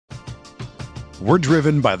We're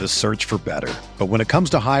driven by the search for better. But when it comes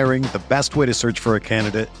to hiring, the best way to search for a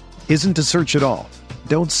candidate isn't to search at all.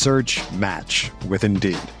 Don't search, match with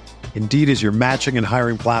Indeed. Indeed is your matching and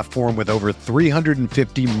hiring platform with over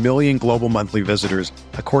 350 million global monthly visitors,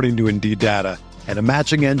 according to Indeed data, and a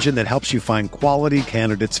matching engine that helps you find quality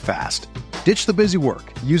candidates fast. Ditch the busy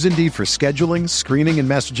work. Use Indeed for scheduling, screening, and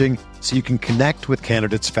messaging so you can connect with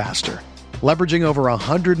candidates faster. Leveraging over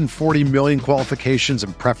 140 million qualifications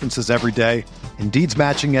and preferences every day, Indeed's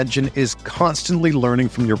matching engine is constantly learning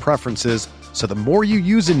from your preferences, so the more you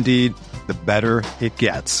use Indeed, the better it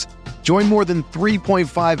gets. Join more than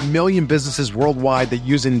 3.5 million businesses worldwide that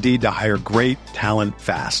use Indeed to hire great talent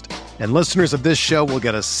fast. And listeners of this show will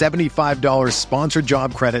get a $75 sponsored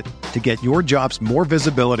job credit to get your jobs more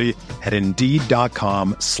visibility at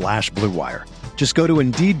Indeed.com/Blue Wire. Just go to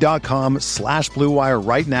Indeed.com/Blue Wire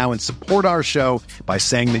right now and support our show by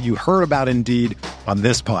saying that you heard about Indeed on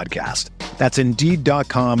this podcast. That's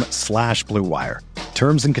Indeed.com/Blue Wire.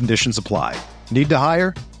 Terms and conditions apply. Need to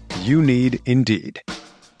hire? You need Indeed.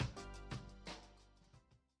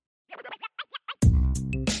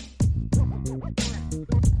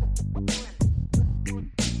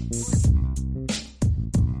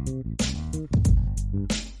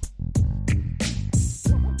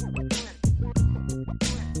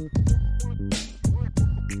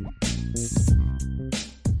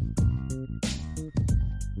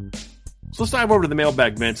 So let's dive over to the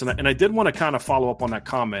mailbag, Vince. And I did want to kind of follow up on that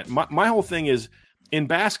comment. My whole thing is, in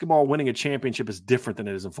basketball, winning a championship is different than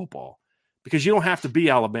it is in football, because you don't have to be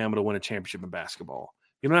Alabama to win a championship in basketball.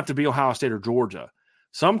 You don't have to be Ohio State or Georgia.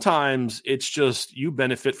 Sometimes it's just you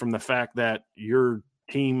benefit from the fact that your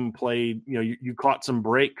team played, you caught some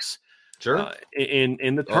breaks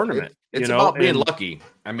in the tournament. It's about being lucky.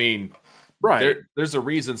 I mean, right. There's a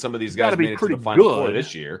reason some of these guys made it to the Final Four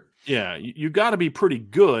this year. Yeah, you got to be pretty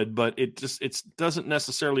good, but it doesn't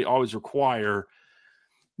necessarily always require,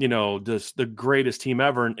 the greatest team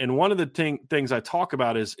ever. And one of the things I talk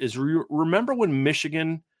about is remember when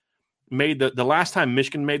Michigan made the last time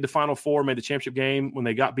Michigan made the Final Four, made the championship game, when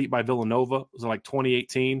they got beat by Villanova? It was in like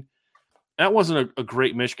 2018. That wasn't a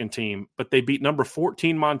great Michigan team, but they beat number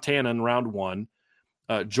 14 Montana in round one.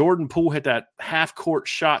 Jordan Poole hit that half-court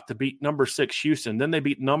shot to beat number 6 Houston. Then they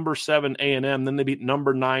beat number 7 A&M. Then they beat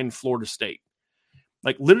number 9 Florida State.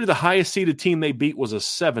 Like, literally the highest seeded team they beat was a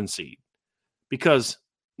 7 seed, because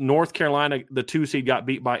North Carolina, the 2 seed, got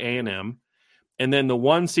beat by A&M. And then the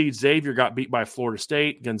 1 seed Xavier got beat by Florida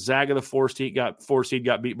State. Gonzaga, the 4 seed,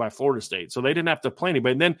 got beat by Florida State. So they didn't have to play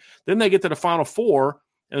anybody. And then they get to the Final Four.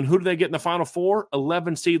 And who do they get in the Final Four?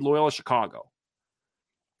 11 seed Loyola Chicago.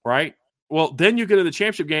 Right? Well, then you get to the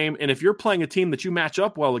championship game, and if you're playing a team that you match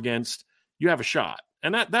up well against, you have a shot.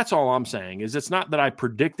 And that's all I'm saying. Is it's not that I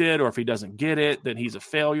predicted, or if he doesn't get it, that he's a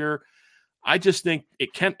failure. I just think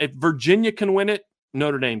it can. If Virginia can win it,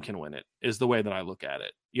 Notre Dame can win it, is the way that I look at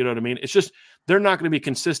it. You know what I mean? It's just they're not going to be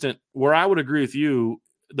consistent. Where I would agree with you,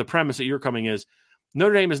 the premise that you're coming is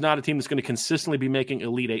Notre Dame is not a team that's going to consistently be making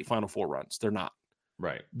Elite Eight Final Four runs. They're not.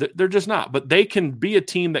 Right. They're just not. But they can be a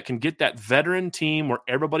team that can get that veteran team where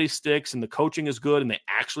everybody sticks and the coaching is good and they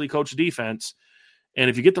actually coach defense. And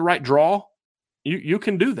if you get the right draw, you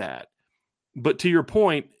can do that. But to your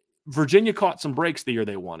point, Virginia caught some breaks the year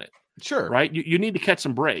they won it. Sure. Right? You need to catch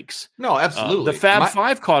some breaks. No, absolutely. The Fab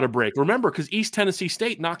Five caught a break. Remember, because East Tennessee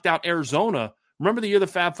State knocked out Arizona. Remember the year the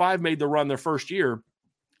Fab Five made the run their first year?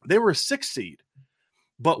 They were a 6 seed.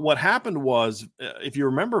 But what happened was, if you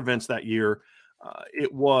remember, Vince, that year,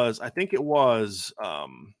 I think it was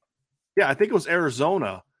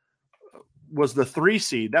Arizona was the 3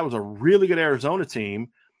 seed. That was a really good Arizona team.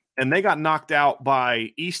 And they got knocked out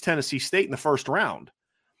by East Tennessee State in the first round.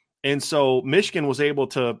 And so Michigan was able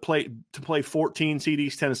to play 14 seed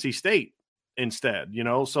East Tennessee State instead,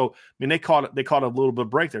 So, I mean, they caught a little bit of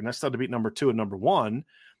break there, and that's still to beat number 2 and number 1.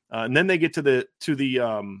 And then they get to the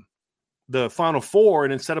Final Four,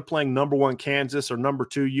 and instead of playing number 1 Kansas or number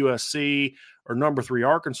 2 USC or number 3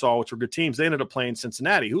 Arkansas, which were good teams, they ended up playing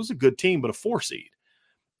Cincinnati, who was a good team, but a 4 seed.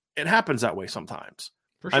 It happens that way sometimes.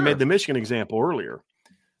 For sure. I made the Michigan example earlier.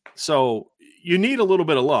 So you need a little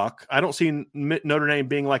bit of luck. I don't see Notre Dame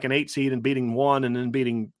being like an 8 seed and beating 1 and then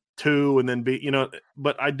beating 2 and then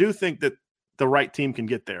but I do think that the right team can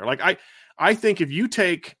get there. Like I think if you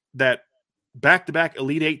take that back-to-back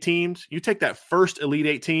Elite Eight teams, you take that first Elite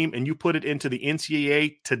Eight team and you put it into the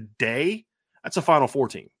NCAA today, that's a Final Four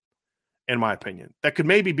team, in my opinion. That could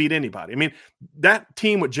maybe beat anybody. I mean, that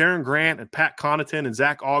team with Jaron Grant and Pat Connaughton and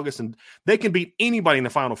Zach August, and they can beat anybody in the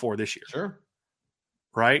Final Four this year. Sure.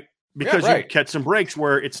 Right? Because you catch some breaks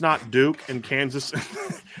where it's not Duke and Kansas,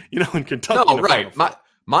 and Kentucky. No, right.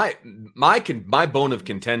 My bone of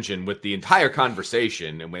contention with the entire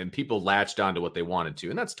conversation, and when people latched onto what they wanted to,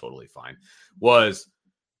 and that's totally fine, was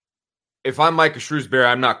if I'm Micah Shrewsbury,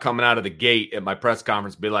 I'm not coming out of the gate at my press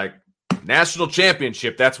conference and be like, national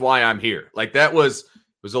championship, that's why I'm here. Like it was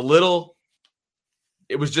just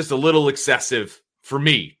a little excessive for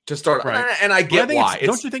me to start. Right. And I get why.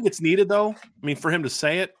 Don't you think it's needed, though? I mean, for him to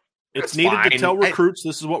say it, it's needed fine. To tell recruits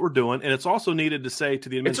this is what we're doing, and it's also needed to say to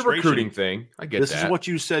the administration, it's a recruiting thing. I get this is what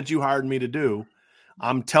you said you hired me to do.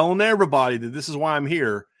 I'm telling everybody that this is why I'm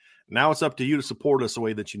here. Now it's up to you to support us the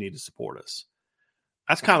way that you need to support us.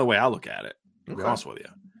 That's kind of the way I look at it, to be honest with you.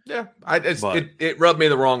 Yeah, it rubbed me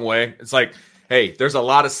the wrong way. It's like, hey, there's a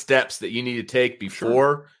lot of steps that you need to take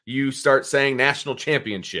before you start saying national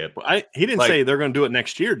championship. He didn't say they're going to do it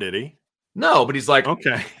next year, did he? No, but he's like,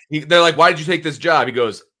 okay. They're like, why did you take this job? He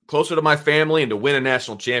goes, closer to my family and to win a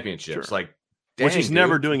national championship. It's like, dang, which he's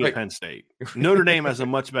never doing at Penn State. Notre Dame has a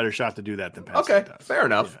much better shot to do that than Penn State does. Fair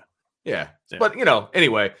enough. Yeah. But,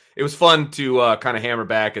 anyway, it was fun to kind of hammer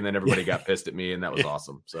back, and then everybody got pissed at me, and that was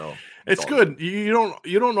awesome. So it's good. You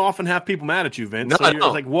don't often have people mad at you, Vince. No,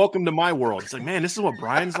 you're like, welcome to my world. It's like, man, this is what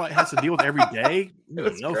Brian's like has to deal with every day. No,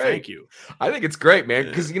 great. Thank you. I think it's great, man,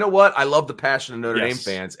 because you know what? I love the passion of Notre Dame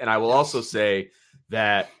fans, and I will also say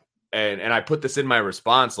that and I put this in my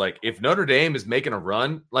response, like, if Notre Dame is making a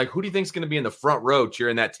run, like, who do you think is going to be in the front row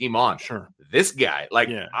cheering that team on? Sure. This guy. Like,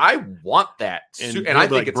 I want that. And I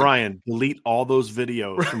think it's Brian, delete all those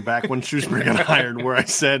videos from back when Shrewsbury got hired where I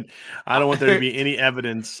said I don't want there to be any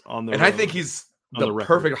evidence on the And I think he's the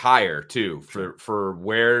perfect hire, too, for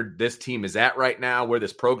where this team is at right now, where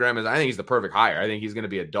this program is. I think he's the perfect hire. I think he's going to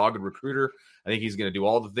be a dogged recruiter. I think he's going to do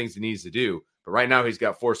all the things he needs to do. But right now he's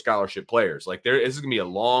got 4 scholarship players. Like this is going to be a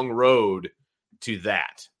long road to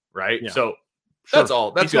that, right? Yeah. So that's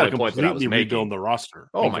all. That's the only point that I was making. Rebuild the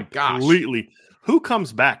roster. Oh my gosh! Completely. Who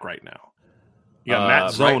comes back right now? You got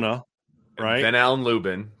Matt Zona, right? Ben Allen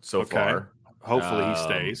Lubin so far. Hopefully he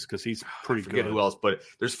stays because he's pretty good. Who else? But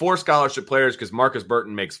there's 4 scholarship players because Marcus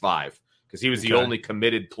Burton makes 5 because he was the only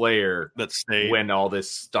committed player that stayed when all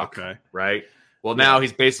this stuck. Right. Well, now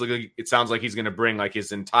he's basically. It sounds like he's going to bring like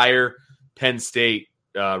his entire Penn State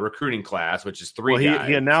recruiting class, which is 3 guys.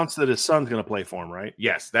 He announced that his son's going to play for him, right?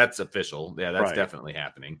 Yes, that's official. Yeah, that's definitely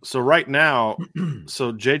happening. So right now,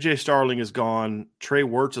 J.J. Starling is gone. Trey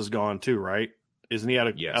Wirtz is gone too, right? Isn't he out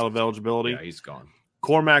of eligibility? Yeah, he's gone.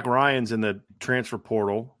 Cormac Ryan's in the transfer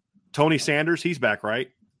portal. Tony Sanders, he's back, right?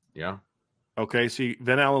 Yeah. Okay, so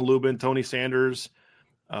Van Allen Lubin, Tony Sanders.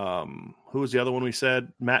 Who was the other one we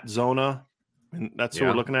said? Matt Zona. And that's who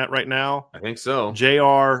we're looking at right now. I think so.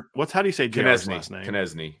 JR. How do you say JR's last name?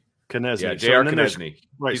 Konechny. Yeah, JR Konechny.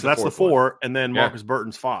 Right. So that's the 4, and then Marcus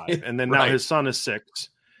Burton's 5. And then now his son is 6.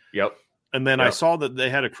 Yep. And then I saw that they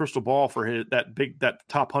had a crystal ball for that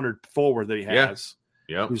top 100 forward that he has.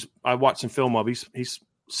 Yeah. I watched some film of. He's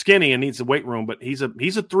skinny and needs a weight room, but he's a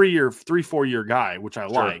 3-4 year guy, which I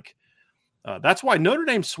like. That's why Notre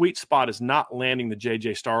Dame's sweet spot is not landing the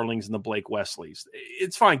J.J. Starlings and the Blake Wesleys.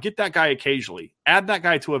 It's fine. Get that guy occasionally. Add that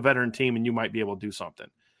guy to a veteran team, and you might be able to do something.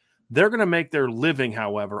 They're going to make their living,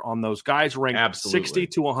 however, on those guys ranked 60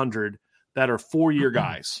 to 100 that are 4-year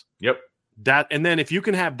guys. Yep. And then if you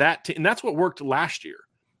can have that – and that's what worked last year.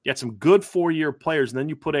 You had some good 4-year players, and then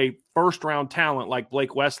you put a first-round talent like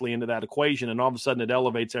Blake Wesley into that equation, and all of a sudden it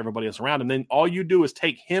elevates everybody else around. And then all you do is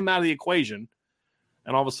take him out of the equation –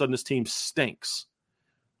 and all of a sudden this team stinks.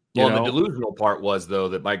 The delusional part was, though,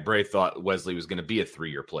 that Mike Bray thought Wesley was going to be a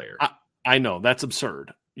 3-year player. I know. That's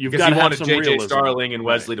absurd. You've got to have some J.J. Starling and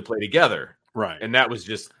Wesley to play together. Right. And that was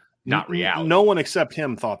just not reality. No one except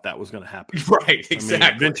him thought that was going to happen. Right, exactly. I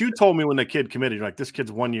mean, Vince, you told me when the kid committed, you're like, this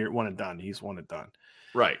kid's 1 year, one and done. He's one and done.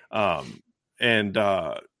 Right. But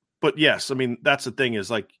yes, I mean, that's the thing is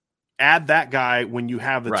like, add that guy when you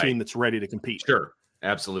have the team that's ready to compete. Sure.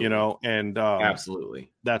 Absolutely.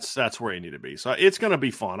 Absolutely. That's where you need to be. So it's going to be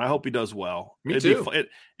fun. I hope he does well. Me too.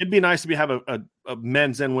 It'd be nice to have a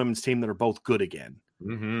men's and women's team that are both good again.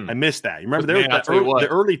 Mm-hmm. I missed that. You remember the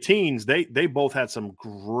early teens, they both had some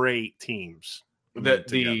great teams.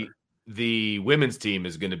 The women's team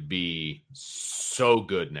is going to be so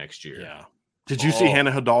good next year. Yeah. Did you see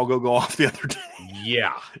Hannah Hidalgo go off the other day?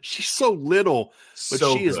 Yeah. She's so little, but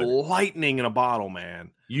she is lightning in a bottle, man.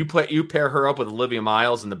 You pair her up with Olivia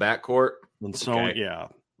Miles in the backcourt. And so,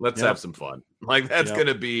 let's have some fun. Like, that's going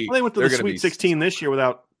to be. Well, they went to the Sweet 16 this year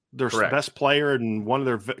without their best player and one of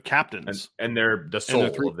their captains. And they're the soul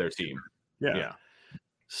of their team. Yeah.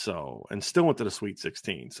 So, and still went to the Sweet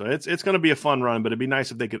 16. So it's going to be a fun run, but it'd be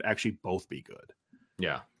nice if they could actually both be good.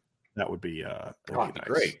 Yeah. That would be, nice.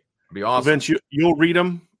 Great. It'd be awesome. Vince, you'll read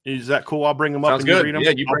them Is that cool? I'll bring them up. Sounds and good. You read them.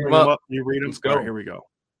 Yeah, you bring them up. You read them. Let's go. All right, here we go.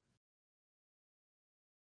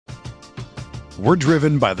 We're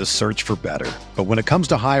driven by the search for better. But when it comes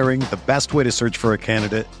to hiring, the best way to search for a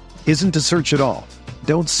candidate isn't to search at all.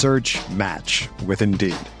 Don't search, match with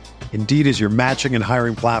Indeed. Indeed is your matching and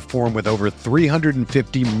hiring platform with over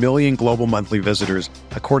 350 million global monthly visitors,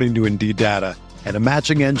 according to Indeed data, and a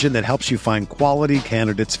matching engine that helps you find quality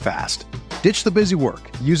candidates fast. Ditch the busy work.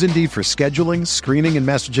 Use Indeed for scheduling, screening, and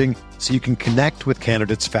messaging so you can connect with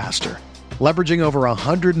candidates faster. Leveraging over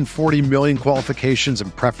 140 million qualifications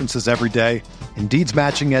and preferences every day, Indeed's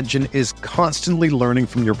matching engine is constantly learning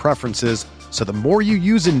from your preferences, so the more you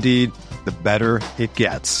use Indeed, the better it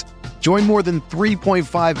gets. Join more than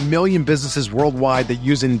 3.5 million businesses worldwide that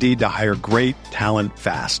use Indeed to hire great talent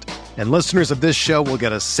fast. And listeners of this show will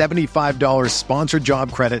get a $75 sponsored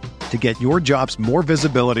job credit to get your jobs more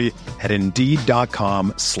visibility at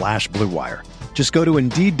Indeed.com/Blue Wire. Just go to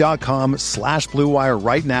Indeed.com/Blue Wire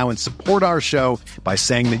right now and support our show by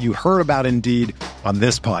saying that you heard about Indeed on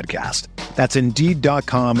this podcast. That's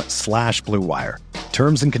Indeed.com/Blue Wire.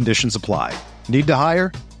 Terms and conditions apply. Need to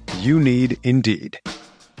hire? You need Indeed.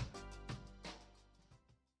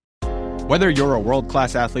 Whether you're a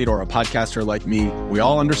world-class athlete or a podcaster like me, we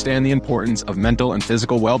all understand the importance of mental and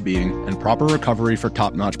physical well-being and proper recovery for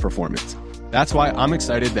top-notch performance. That's why I'm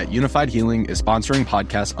excited that Unified Healing is sponsoring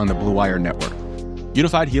podcasts on the Blue Wire Network.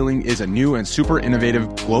 Unified Healing is a new and super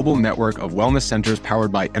innovative global network of wellness centers powered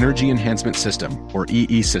by Energy Enhancement System, or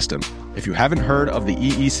EE System. If you haven't heard of the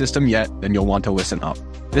EE System yet, then you'll want to listen up.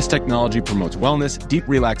 This technology promotes wellness, deep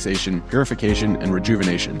relaxation, purification, and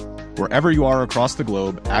rejuvenation. Wherever you are across the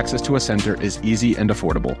globe, access to a center is easy and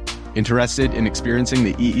affordable. Interested in experiencing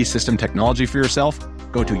the EE System technology for yourself?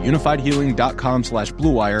 Go to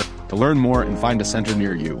unifiedhealing.com/Blue Wire to learn more and find a center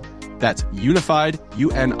near you. That's unified,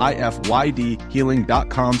 UNIFYD,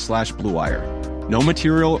 healing.com/Blue Wire. No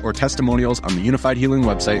material or testimonials on the Unified Healing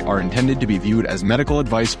website are intended to be viewed as medical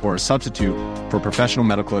advice or a substitute for professional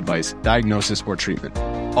medical advice, diagnosis, or treatment.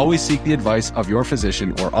 Always seek the advice of your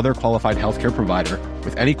physician or other qualified healthcare provider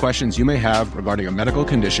with any questions you may have regarding a medical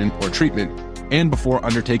condition or treatment and before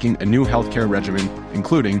undertaking a new healthcare regimen,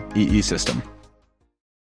 including EE System.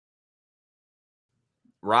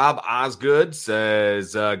 Rob Osgood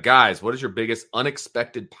says, guys, what is your biggest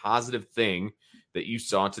unexpected positive thing that you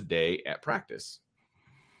saw today at practice?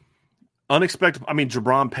 Unexpected. I mean,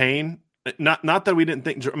 Jabron Payne. Not that we didn't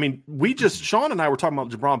think. I mean, Sean and I were talking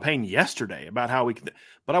about Jabron Payne yesterday about how we could,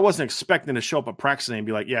 but I wasn't expecting to show up at practice and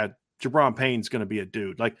be like, yeah, Jabron Payne's going to be a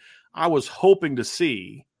dude. Like, I was hoping to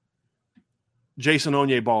see Jason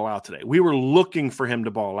Onye ball out today. We were looking for him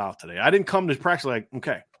to ball out today. I didn't come to practice like,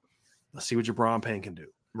 okay, let's see what Jabron Payne can do.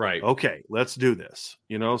 Right. Okay, let's do this.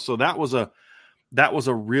 So that was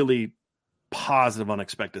a really positive,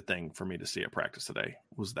 unexpected thing for me to see at practice today.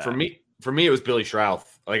 Was that for me, it was Billy Schrouth.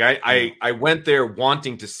 Like I went there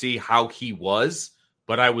wanting to see how he was,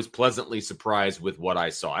 but I was pleasantly surprised with what I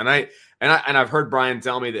saw. And I've heard Brian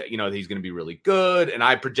tell me that, that he's going to be really good. And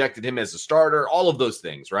I projected him as a starter, all of those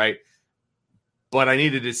things. Right. But I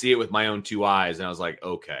needed to see it with my own two eyes. And I was like,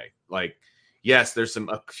 okay, like, yes, there's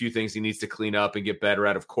a few things he needs to clean up and get better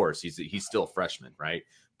at. Of course, he's still a freshman, right?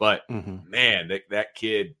 But man, that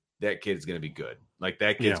kid's going to be good. Like,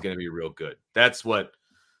 that kid's going to be real good.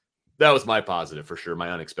 That was my positive for sure.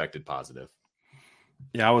 My unexpected positive.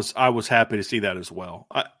 Yeah, I was happy to see that as well.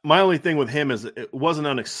 My only thing with him is it wasn't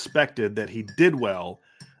unexpected that he did well.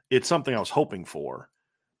 It's something I was hoping for.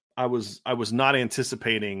 I was not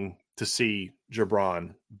anticipating to see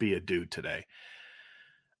Jabron be a dude today.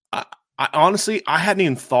 I honestly, I hadn't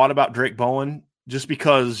even thought about Drake Bowen just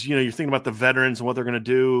because, you're thinking about the veterans and what they're going to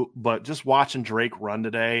do. But just watching Drake run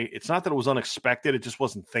today, it's not that it was unexpected. It just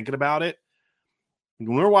wasn't thinking about it.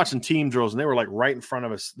 When we were watching team drills and they were like right in front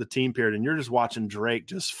of us, the team period, and you're just watching Drake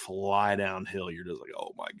just fly downhill. You're just like,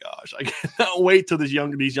 oh my gosh, I cannot wait till these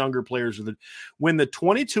younger players when the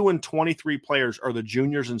 22 and 23 players are the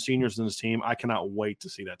juniors and seniors in this team. I cannot wait to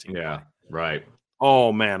see that team play. Right.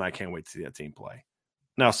 Oh man, I can't wait to see that team play.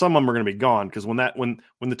 Now, some of them are going to be gone because when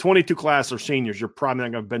the 22 class are seniors, you're probably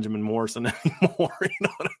not going to have Benjamin Morrison anymore. You know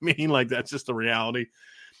what I mean? Like, that's just the reality.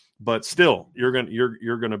 But still, you're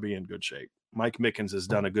going to be in good shape. Mike Mickens has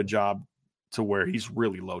done a good job to where he's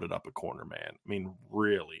really loaded up a corner, man. I mean,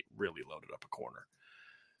 really, really loaded up a corner.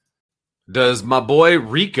 Does my boy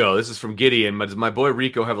Rico, this is from Gideon, but does my boy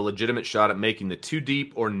Rico have a legitimate shot at making the 2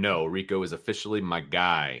 deep or no? Rico is officially my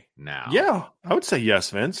guy now. Yeah, I would say yes,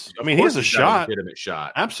 Vince. I mean, he has a shot. Legitimate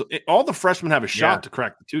shot. Absolutely. All the freshmen have a shot to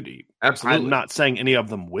crack the 2 deep. Absolutely. I'm not saying any of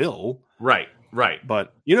them will. Right. Right.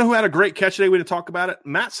 But you know who had a great catch today? We didn't talk about it.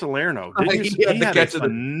 Matt Salerno. He had a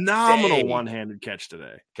phenomenal one-handed catch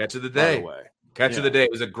today. Catch of the day. By the way. Catch of the day.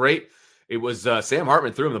 It was Sam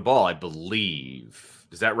Hartman threw him the ball, I believe.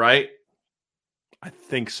 Is that right? I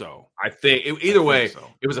think so. Either way,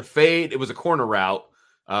 it was a fade. It was a corner route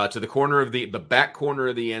to the corner of the back corner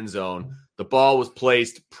of the end zone. The ball was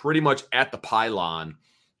placed pretty much at the pylon,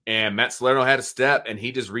 and Matt Salerno had a step, and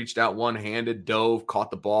he just reached out one-handed, dove,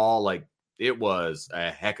 caught the ball. Like, it was a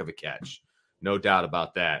heck of a catch. No doubt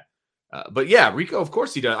about that. But yeah, Rico, of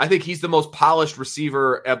course he does. I think he's the most polished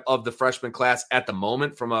receiver of the freshman class at the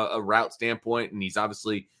moment from a route standpoint, and he's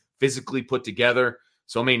obviously physically put together.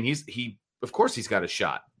 So, I mean, of course he's got a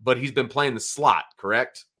shot, but he's been playing the slot,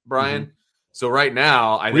 correct, Brian? Mm-hmm. So right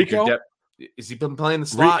now, I think has he been playing the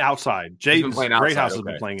slot? Outside. James Greathouse has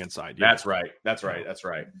been playing inside. Yeah. That's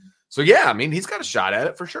right. So, yeah, I mean, he's got a shot at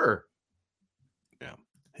it for sure. Yeah.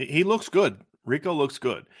 He looks good. Rico looks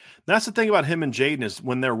good. That's the thing about him and Jaden is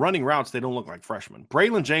when they're running routes, they don't look like freshmen.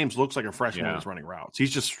 Braylon James looks like a freshman when he's running routes.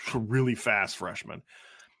 He's just a really fast freshman.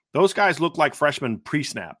 Those guys look like freshmen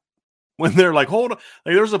pre-snap. When they're like, hold on.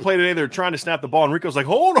 Like, there was a play today, they're trying to snap the ball, and Rico's like,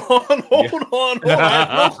 hold on. I have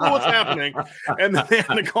no clue what's happening. And then they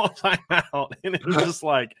had to call timeout. And it was just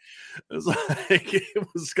like, it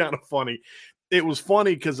was kind of funny. It was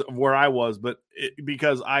funny because of where I was, but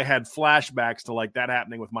because I had flashbacks to like that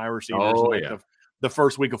happening with my receivers the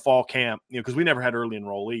first week of fall camp, because we never had early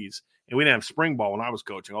enrollees and we didn't have spring ball when I was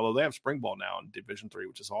coaching, although they have spring ball now in Division III,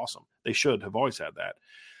 which is awesome. They should have always had that.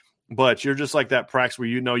 But you're just like that practice where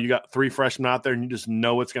you got 3 freshmen out there and you just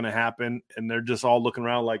know it's going to happen, and they're just all looking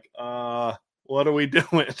around like, what are we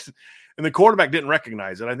doing? And the quarterback didn't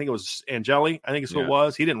recognize it. I think it was Angeli. I think it's what it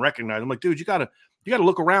was. He didn't recognize it. I'm like, dude, you got to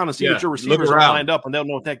look around and see that your receivers are lined up and they'll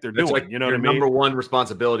know what the heck they're doing. Like you know what I mean? Number one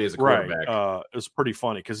responsibility as a quarterback. Right. It was pretty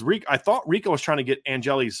funny because I thought Rico was trying to get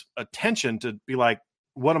Angeli's attention to be like,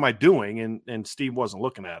 what am I doing? And Steve wasn't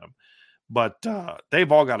looking at him. But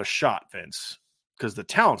they've all got a shot, Vince, because the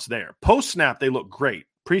talent's there. Post-snap, they look great.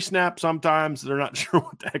 Pre-snap, sometimes they're not sure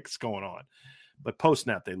what the heck's going on. But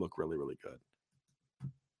post-snap, they look really, really good.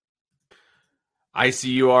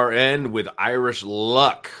 ICURN with Irish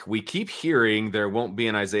Luck. We keep hearing there won't be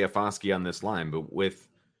an Isaiah Foskey on this line, but with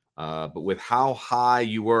how high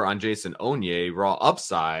you were on Jason Onye, raw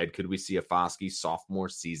upside, could we see a Foskey sophomore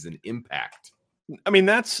season impact? I mean,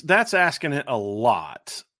 that's asking it a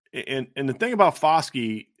lot. And the thing about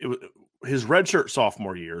Foskey, his redshirt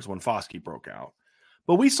sophomore year is when Foskey broke out.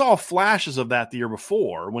 But we saw flashes of that the year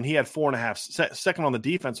before when he had 4.5, second on the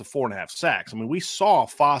defense of 4.5 sacks. I mean, we saw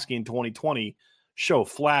Foskey in 2020 show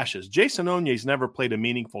flashes. Jason Onye's never played a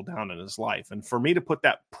meaningful down in his life. And for me to put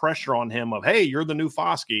that pressure on him of, hey, you're the new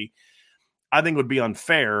Foskey, I think would be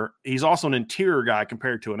unfair. He's also an interior guy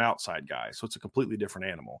compared to an outside guy. So it's a completely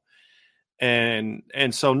different animal. And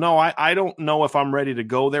so, no, I don't know if I'm ready to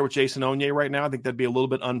go there with Jason Onye right now. I think that'd be a little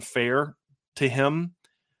bit unfair to him.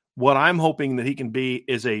 What I'm hoping that he can be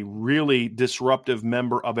is a really disruptive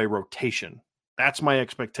member of a rotation. That's my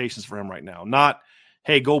expectations for him right now. Not,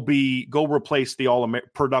 hey, go replace the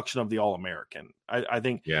production of the All-American. I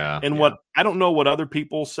think, what I don't know what other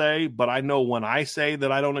people say, but I know when I say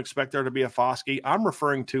that I don't expect there to be a Foskey, I'm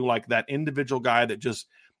referring to like that individual guy that just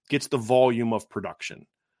gets the volume of production.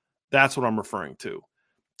 That's what I'm referring to.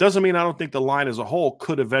 Doesn't mean I don't think the line as a whole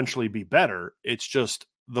could eventually be better. It's just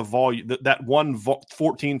the volume, that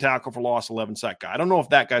 14 tackle for loss, 11 sack guy. I don't know if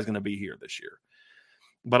that guy's going to be here this year,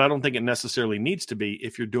 but I don't think it necessarily needs to be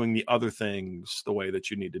if you're doing the other things the way that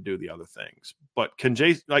you need to do the other things. But can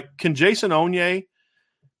Jason Onye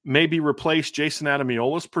maybe replace Jason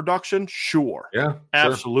Adamiola's production? Sure. Yeah,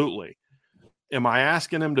 absolutely. Sure. Am I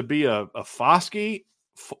asking him to be a Foskey,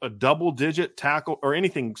 a double-digit tackle, or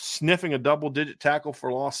anything sniffing a double-digit tackle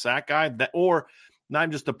for loss sack guy? Or not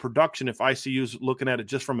just the production, if ICU's looking at it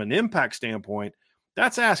just from an impact standpoint,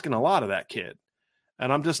 that's asking a lot of that kid.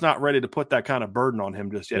 And I'm just not ready to put that kind of burden on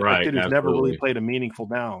him just yet. Right, a kid who's never really played a meaningful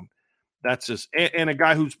down. That's just and a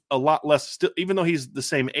guy who's a lot less still, even though he's the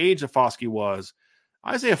same age that Foskey was.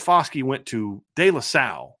 Isaiah Foskey went to De La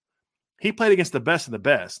Salle. He played against the best of the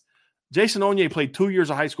best. Jason Onye played 2 years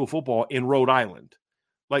of high school football in Rhode Island.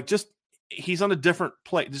 Like, just he's on a different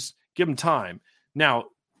play. Just give him time. Now,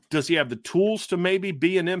 does he have the tools to maybe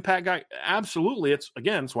be an impact guy? Absolutely. It's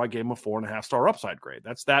why I gave him a 4.5-star upside grade.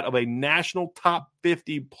 That's that of a national top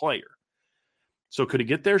 50 player. So could he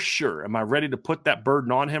get there? Sure. Am I ready to put that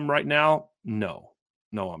burden on him right now? No,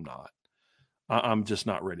 I'm not. I'm just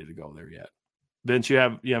not ready to go there yet. Vince, you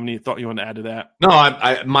have any thought you want to add to that? No,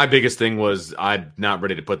 my biggest thing was I'm not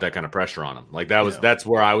ready to put that kind of pressure on him. Like that's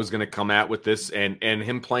where I was going to come at with this, and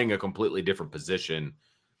him playing a completely different position.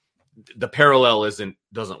 The parallel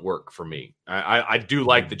doesn't work for me. I do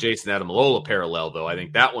like the Jason Adamalola parallel, though. I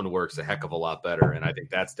think that one works a heck of a lot better, and I think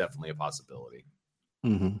that's definitely a possibility.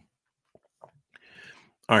 Mm-hmm.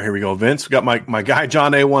 All right, here we go. Vince, got my guy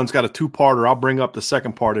John A1's got a two-parter. I'll bring up the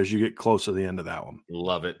second part as you get close to the end of that one.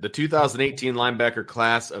 Love it. The 2018 linebacker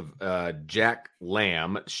class of Jack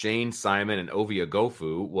Lamb, Shane Simon, and Ovie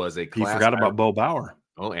Ogofu was a class. You forgot about Bo Bauer.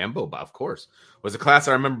 Oh, and Bo Bauer, of course. Was a class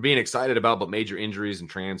I remember being excited about, but major injuries and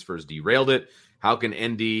transfers derailed it. How can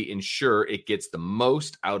ND ensure it gets the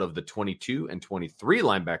most out of the 22 and 23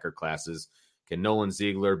 linebacker classes? Can Nolan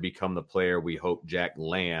Ziegler become the player we hope Jack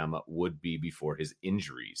Lamb would be before his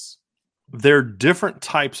injuries? They're different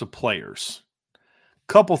types of players.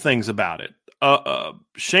 Couple things about it.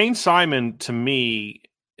 Shane Simon, to me,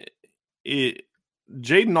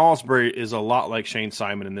 Jaden Alsbury is a lot like Shane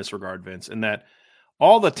Simon in this regard, Vince, in that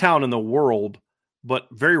all the talent in the world, but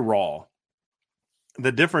very raw.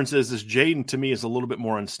 The difference is Jaden, to me, is a little bit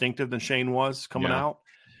more instinctive than Shane was coming out.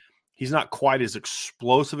 He's not quite as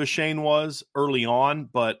explosive as Shane was early on,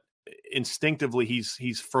 but instinctively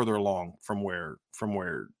he's further along from where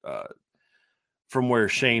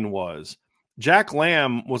Shane was. Jack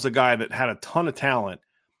Lamb was a guy that had a ton of talent.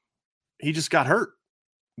 He just got hurt.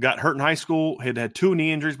 Got hurt in high school. Had 2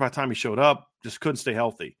 knee injuries by the time he showed up. Just couldn't stay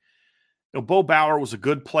healthy. Bo Bauer was a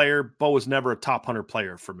good player. Bo was never a top 100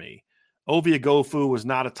 player for me. Ovie Ogofu was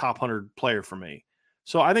not a top 100 player for me.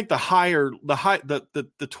 So I think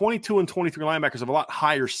the 22 and 23 linebackers have a lot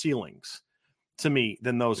higher ceilings to me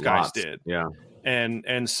than those guys did. Yeah.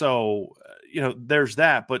 And so, there's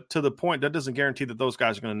that, but to the point, that doesn't guarantee that those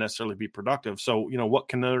guys are going to necessarily be productive. So, what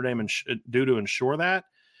can Notre Dame do to ensure that?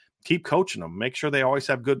 Keep coaching them. Make sure they always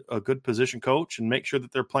have a good position coach, and make sure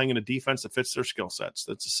that they're playing in a defense that fits their skill sets.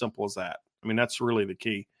 That's as simple as that. I mean, that's really the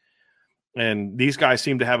key. And these guys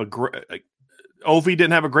seem to have Ovie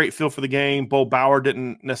didn't have a great feel for the game. Bo Bauer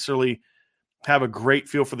didn't necessarily have a great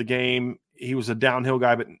feel for the game. He was a downhill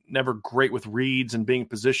guy, but never great with reads and being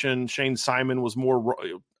positioned. Shane Simon was more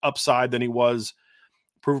upside than he was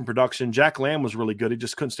proven production. Jack Lamb was really good. He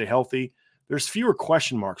just couldn't stay healthy. There's fewer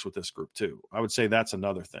question marks with this group too. I would say that's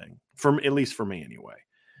another thing, at least for me anyway.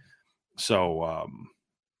 So,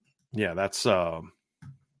 that's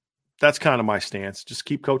kind of my stance. Just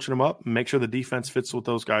keep coaching them up and make sure the defense fits what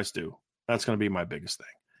those guys do. That's going to be my biggest thing.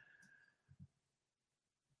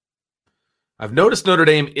 I've noticed Notre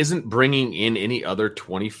Dame isn't bringing in any other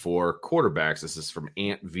 24 quarterbacks. This is from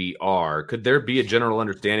Ant VR. Could there be a general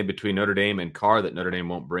understanding between Notre Dame and Carr that Notre Dame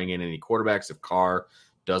won't bring in any quarterbacks if Carr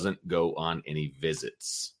doesn't go on any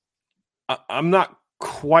visits? I'm not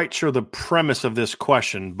quite sure the premise of this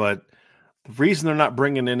question, but the reason they're not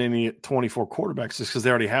bringing in any 24 quarterbacks is because they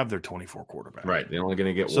already have their 24 quarterbacks. Right. They're only going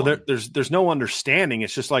to get one. So there's no understanding.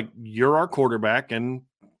 It's just like, you're our quarterback and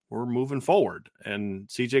we're moving forward. And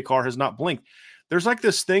CJ Carr has not blinked. There's like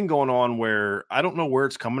this thing going on where I don't know where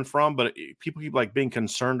it's coming from, but people keep like being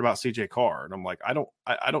concerned about CJ Carr. And I'm like, I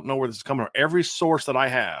don't know where this is coming from. Every source that I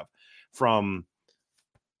have from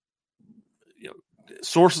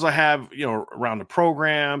sources I have, around the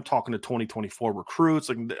program, talking to 2024 recruits.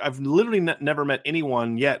 Like, I've literally never met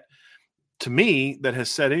anyone yet, to me, that has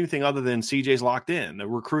said anything other than CJ's locked in. The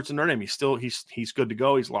recruits in Notre Dame, he's good to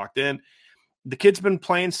go. He's locked in. The kid's been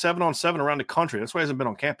playing 7-on-7 around the country. That's why he hasn't been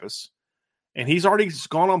on campus. And he's already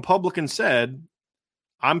gone on public and said,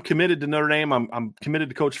 I'm committed to Notre Dame. I'm committed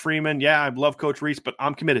to Coach Freeman. Yeah, I love Coach Reese, but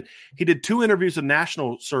I'm committed. He did 2 interviews with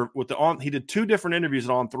National he did 2 different interviews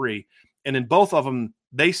at On 3. And in both of them,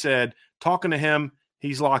 they said, talking to him,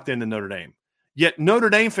 he's locked into Notre Dame. Yet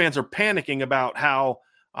Notre Dame fans are panicking about how,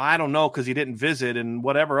 I don't know, because he didn't visit and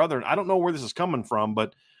whatever other. I don't know where this is coming from,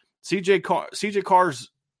 but CJ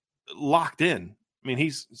Carr's locked in. I mean,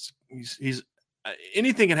 he's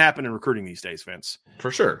anything can happen in recruiting these days, Vince.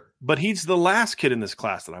 For sure. But he's the last kid in this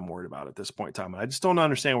class that I'm worried about at this point in time. I just don't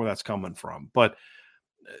understand where that's coming from. But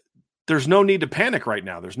there's no need to panic right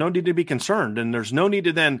now. There's no need to be concerned. And there's no need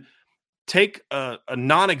to then take a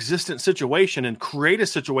non-existent situation and create a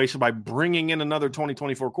situation by bringing in another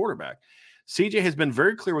 2024 quarterback. CJ has been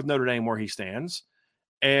very clear with Notre Dame where he stands,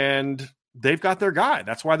 and they've got their guy.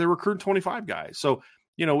 That's why they're recruiting 25 guys. So,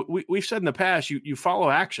 we've said in the past, you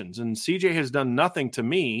follow actions, and CJ has done nothing to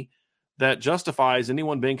me that justifies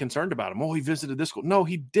anyone being concerned about him. Oh, he visited this school. No,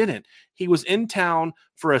 he didn't. He was in town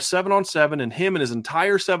for a 7-on-7, and him and his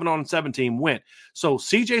entire 7-on-7 team went. So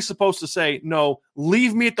CJ's supposed to say, no,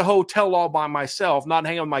 leave me at the hotel all by myself, not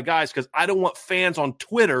hanging with my guys, because I don't want fans on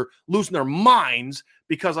Twitter losing their minds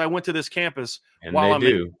because I went to this campus while I'm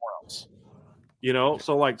in somewhere else. You know,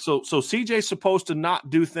 so CJ's supposed to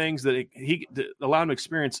not do things that he allow him to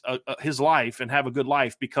experience his life and have a good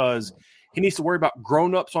life, because he needs to worry about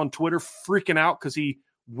grown-ups on Twitter freaking out because he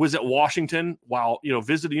was at Washington while,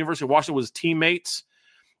 visited the University of Washington with his teammates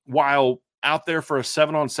while out there for a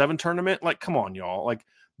 7-on-7 tournament. Like, come on, y'all. Like,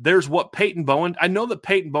 there's what Peyton Bowen. I know that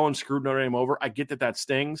Peyton Bowen screwed Notre Dame over. I get that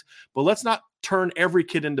stings, but let's not turn every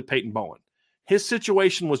kid into Peyton Bowen. His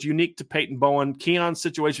situation was unique to Peyton Bowen. Keon's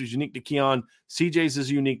situation was unique to Keon. CJ's is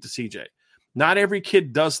unique to CJ. Not every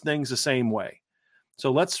kid does things the same way.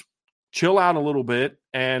 So let's chill out a little bit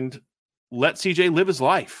and let CJ live his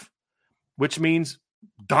life, which means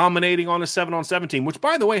dominating on a 7-on-7 team, which,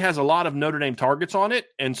 by the way, has a lot of Notre Dame targets on it.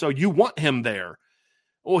 And so you want him there.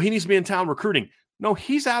 Oh, he needs to be in town recruiting. No,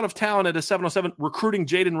 he's out of town at a 7-on-7 recruiting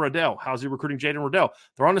Jaden Riddell. How's he recruiting Jaden Riddell?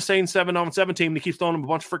 They're on the same 7-on-7 team, and he keeps throwing him a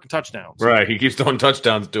bunch of freaking touchdowns. Right, he keeps throwing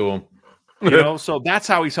touchdowns to him. So that's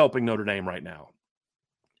how he's helping Notre Dame right now.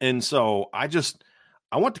 And so I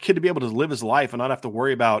want the kid to be able to live his life and not have to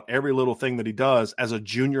worry about every little thing that he does as a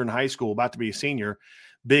junior in high school, about to be a senior,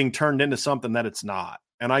 being turned into something that it's not.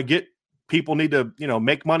 And I get people need to,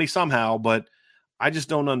 make money somehow, but I just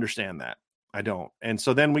don't understand that. I don't. And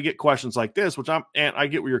so then we get questions like this, which I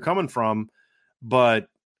get where you're coming from, but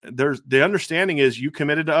the understanding is you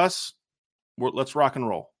committed to us. Let's rock and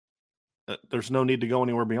roll. There's no need to go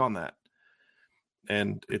anywhere beyond that.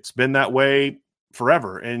 And it's been that way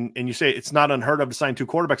forever. And you say it's not unheard of to sign 2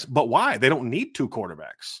 quarterbacks, but why? They don't need 2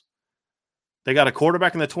 quarterbacks. They got a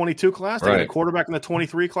quarterback in the 22 class. They got a quarterback in the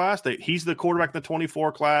 23 class. He's the quarterback in the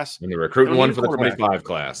 24 class. And they're recruiting one for the 25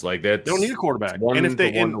 class. Like that. They don't need a quarterback. And if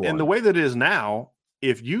they in the way that it is now,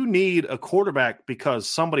 if you need a quarterback because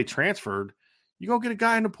somebody transferred, you go get a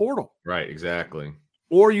guy in the portal. Right, exactly.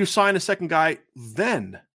 Or you sign a second guy,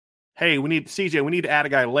 then, hey, we need to add a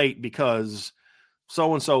guy late because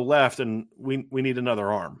so-and-so left and we need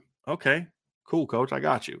another arm. Okay, cool, coach. I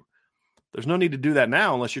got you. There's no need to do that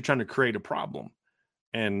now unless you're trying to create a problem.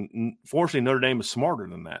 And fortunately, Notre Dame is smarter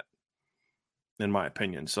than that, in my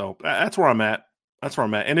opinion. So that's where I'm at.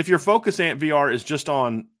 And if your focus, Ant VR, is just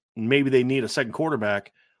on maybe they need a second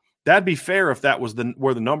quarterback, that'd be fair if that was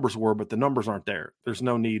where the numbers were, but the numbers aren't there. There's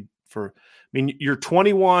no need for – your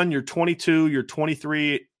 21, your 22, your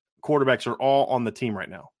 23 quarterbacks are all on the team right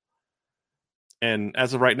now. And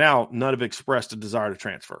as of right now, none have expressed a desire to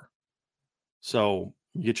transfer. So –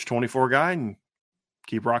 you get your 24 guy and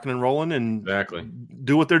keep rocking and rolling and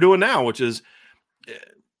do what they're doing now, which is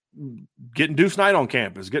getting Deuce Knight on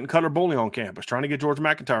campus, getting Cutter Bowling on campus, trying to get George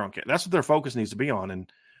McIntyre on campus. That's what their focus needs to be on.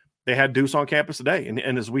 And they had Deuce on campus today.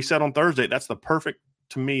 And as we said on Thursday, that's the perfect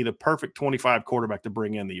 25 quarterback to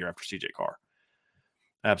bring in the year after CJ Carr.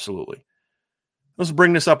 Absolutely. Let's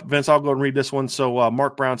bring this up, Vince. I'll go and read this one. So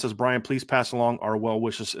Mark Brown says, Brian, please pass along our well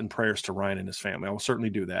wishes and prayers to Ryan and his family. I will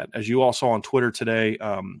certainly do that. As you all saw on Twitter today,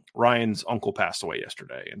 Ryan's uncle passed away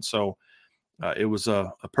yesterday. And so it was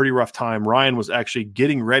a pretty rough time. Ryan was actually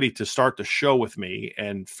getting ready to start the show with me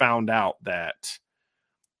and found out that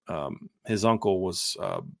his uncle was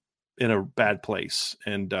in a bad place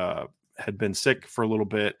and had been sick for a little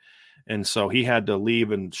bit. And so he had to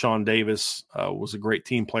leave, and Sean Davis was a great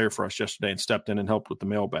team player for us yesterday and stepped in and helped with the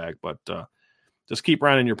mailbag. But just keep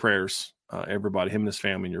Ryan in your prayers, everybody, him and his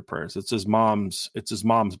family in your prayers. It's his mom's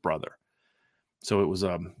brother. So it was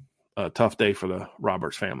a tough day for the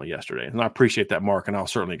Roberts family yesterday. And I appreciate that, Mark, and I'll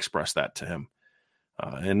certainly express that to him.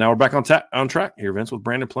 And now we're back on track here, Vince, with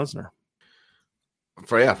Brandon Plensner.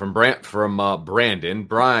 From Brandon,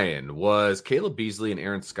 Brian, was Caleb Beasley and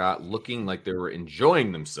Aaron Scott looking like they were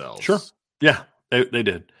enjoying themselves? Sure. Yeah, they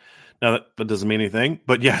did. Now, that doesn't mean anything,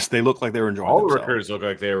 but yes, they look like they were enjoying themselves. All the recruiters look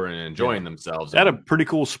like they were enjoying themselves. They had a pretty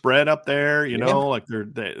cool spread up there, like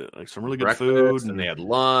they like some really good food. And they had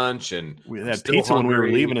lunch, and we had pizza when we were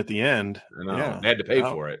leaving at the end. I know. Yeah. They had to pay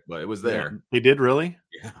for it, but it was there. Yeah. They did, really?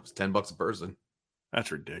 Yeah, it was $10 a person. That's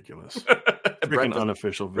ridiculous. Freaking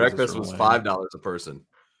unofficial breakfast was $5 a person.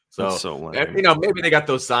 So lame. Maybe they got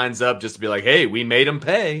those signs up just to be like, "Hey, we made them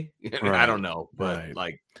pay." Right. I don't know, but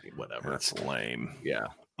whatever. That's lame. Yeah,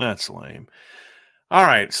 that's lame. All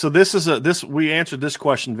right, so we answered this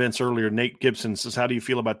question, Vince, earlier. Nate Gibson says, "How do you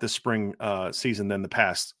feel about this spring season than the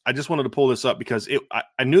past?" I just wanted to pull this up because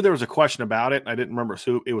I knew there was a question about it. I didn't remember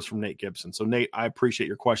who it was from. Nate Gibson. So Nate, I appreciate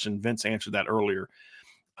your question. Vince answered that earlier.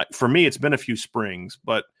 For me, it's been a few springs,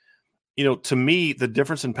 but to me, the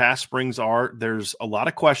difference in past springs there's a lot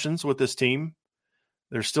of questions with this team.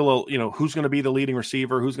 There's still who's going to be the leading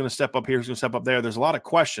receiver, who's going to step up here, who's going to step up there. There's a lot of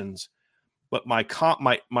questions, but my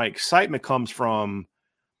excitement comes from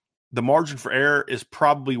the margin for error is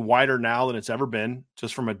probably wider now than it's ever been,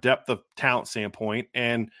 just from a depth of talent standpoint.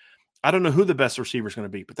 And I don't know who the best receiver is going to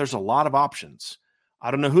be, but there's a lot of options.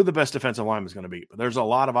 I don't know who the best defensive lineman is going to be, but there's a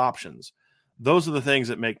lot of options. Those are the things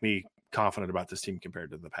that make me confident about this team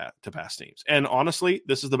compared to past teams. And honestly,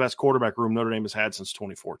 this is the best quarterback room Notre Dame has had since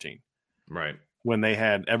 2014. Right. When they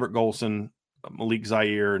had Everett Golson, Malik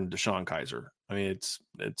Zaire, and Deshaun Kaiser. I mean,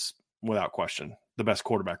 it's without question the best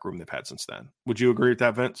quarterback room they've had since then. Would you agree with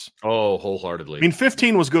that, Vince? Oh, wholeheartedly. I mean,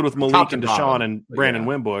 15 was good with Malik and Deshaun bottom, and Brandon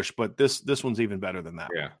Wimbush, but this one's even better than that.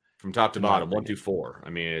 Yeah, from top to bottom, 1 through 4. I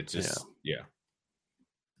mean, it's just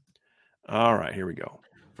All right, here we go.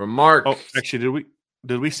 From Mark. Oh, actually,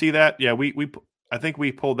 did we see that? Yeah, I think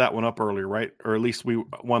we pulled that one up earlier, right? Or at least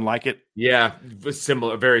one like it. Yeah,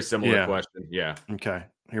 very similar question. Yeah. Okay,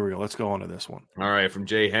 here we go. Let's go on to this one. All right, from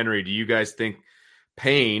Jay Henry. Do you guys think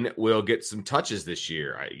Payne will get some touches this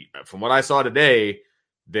year? From what I saw today,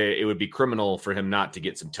 it would be criminal for him not to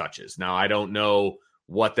get some touches. Now, I don't know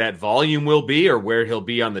what that volume will be or where he'll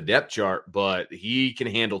be on the depth chart, but he can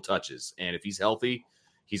handle touches. And if he's healthy,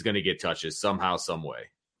 he's going to get touches somehow, some way.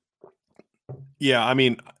 Yeah, I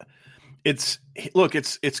mean, it's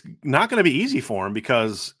not going to be easy for him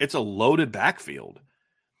because it's a loaded backfield.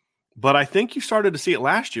 But I think you started to see it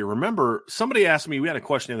last year. Remember, somebody asked me, we had a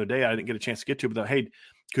question the other day I didn't get a chance to get to, but hey,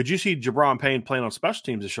 could you see Jabron Payne playing on special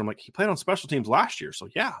teams this year? I'm like, he played on special teams last year. So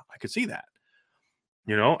yeah, I could see that.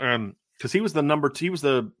 Because he was the number 2, he was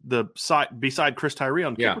the side beside Chris Tyree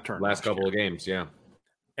on kick return last couple of games. Yeah.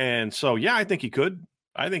 And so, yeah, I think he could.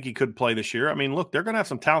 I think he could play this year. I mean, look, they're going to have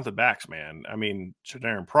some talented backs, man. I mean,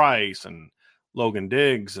 Darren Price and Logan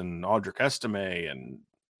Diggs and Audric Estime and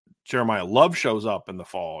Jeremiah Love shows up in the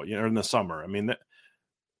fall, in the summer. I mean,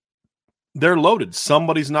 they're loaded.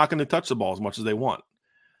 Somebody's not going to touch the ball as much as they want.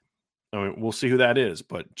 I mean, we'll see who that is.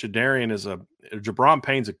 But Jabron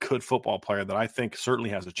Payne's a good football player that I think certainly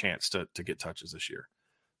has a chance to get touches this year.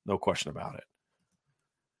 No question about it.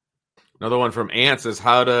 Another one from Ant says,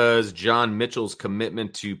 how does John Mitchell's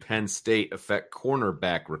commitment to Penn State affect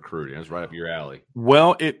cornerback recruiting? That's right up your alley.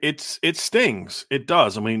 Well, it stings. It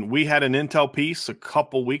does. I mean, we had an intel piece a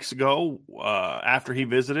couple weeks ago after he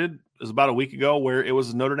visited. It was about a week ago where it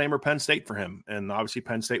was Notre Dame or Penn State for him. And obviously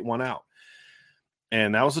Penn State won out.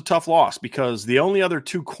 And that was a tough loss because the only other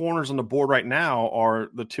 2 corners on the board right now are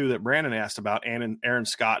the 2 that Brandon asked about, Aaron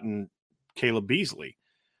Scott and Caleb Beasley.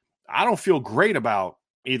 I don't feel great about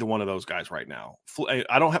either one of those guys right now.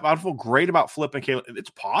 I don't feel great about flipping Caleb.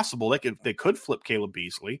 It's possible they could flip Caleb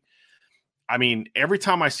Beasley. I mean, every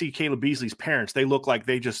time I see Caleb Beasley's parents, they look like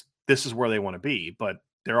this is where they want to be, but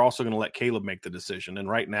they're also going to let Caleb make the decision. And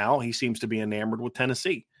right now he seems to be enamored with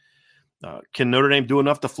Tennessee. Can Notre Dame do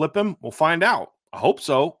enough to flip him? We'll find out. I hope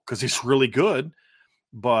so, because he's really good.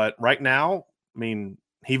 But right now, I mean,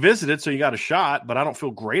 he visited, so you got a shot, but I don't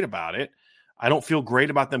feel great about it. I don't feel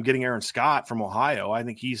great about them getting Aaron Scott from Ohio. I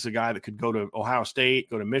think he's the guy that could go to Ohio State,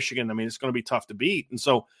 go to Michigan. I mean, it's going to be tough to beat. And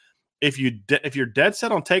so if you're dead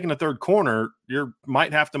set on taking a third corner, you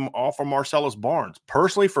might have to offer Marcellus Barnes.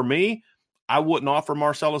 Personally, for me, I wouldn't offer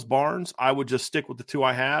Marcellus Barnes. I would just stick with the 2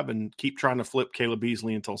 I have and keep trying to flip Caleb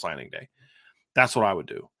Beasley until signing day. That's what I would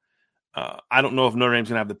do. I don't know if Notre Dame's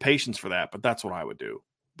going to have the patience for that, but that's what I would do.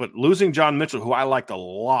 But losing John Mitchell, who I liked a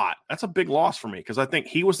lot, that's a big loss for me because I think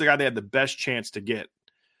he was the guy that had the best chance to get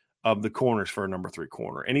of the corners for a number 3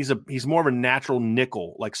 corner. And he's more of a natural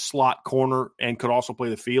nickel, like slot corner, and could also play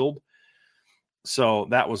the field. So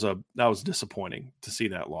that was disappointing to see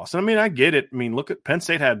that loss. And I mean, I get it. I mean, look at Penn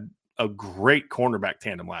State had a great cornerback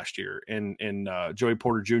tandem last year in Joey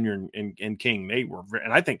Porter Jr. and King.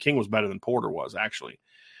 And I think King was better than Porter was actually,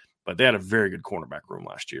 but they had a very good cornerback room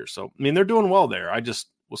last year. So, I mean, they're doing well there. I just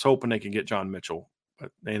was hoping they could get John Mitchell, but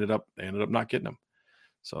they ended up not getting him.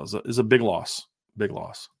 So it's a big loss. Big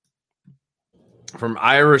loss. From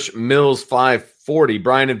Irish Mills 540,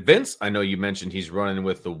 Brian and Vince, I know you mentioned he's running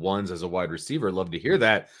with the ones as a wide receiver. Love to hear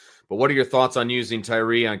that. But what are your thoughts on using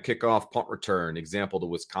Tyree on kickoff, punt return? Example, the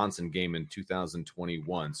Wisconsin game in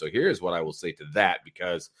 2021. So here's what I will say to that,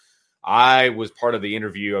 because I was part of the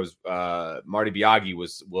interview. Marty Biaggi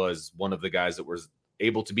was one of the guys that was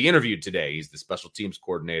able to be interviewed today. He's the special teams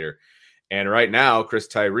coordinator. And right now, Chris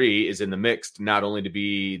Tyree is in the mix not only to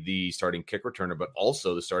be the starting kick returner, but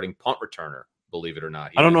also the starting punt returner, believe it or not.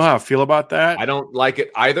 I don't know how I feel about that. I don't like it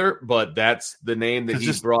either, but that's the name that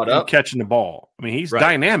he's brought up. Catching the ball. I mean, he's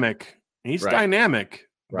dynamic. He's dynamic.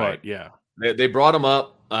 Right. But yeah. They brought him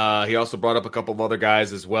up. He also brought up a couple of other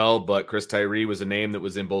guys as well, but Chris Tyree was a name that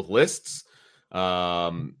was in both lists.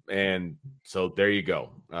 And so there you go.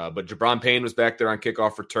 But Jabron Payne was back there on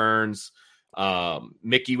kickoff returns.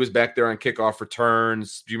 Mickey was back there on kickoff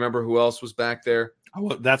returns. Do you remember who else was back there?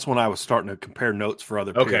 That's when I was starting to compare notes for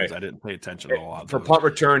other periods. I didn't pay attention to a lot. For punt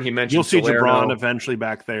return, he mentioned you'll see Salerno. Jabron eventually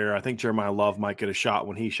back there. I think Jeremiah Love might get a shot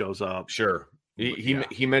when he shows up. Sure.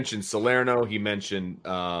 He mentioned Salerno. He mentioned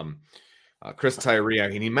Chris Tyree. I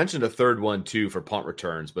mean, he mentioned a third one too for punt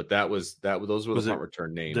returns, but those were the punt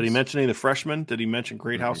return names. Did he mention any of the freshmen? Did he mention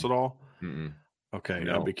Greathouse at all? Mm-mm. Okay,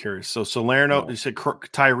 No. I'd be curious. So Salerno, you said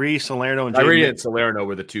Tyree, Salerno, and Tyree Jaden and Salerno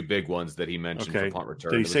were the two big ones that he mentioned for punt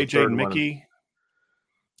return. Did he say Jaden Mickey?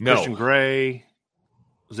 No. Christian Gray,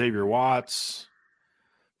 Xavier Watts.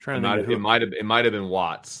 It might have been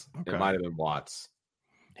Watts. Okay. It might have been Watts.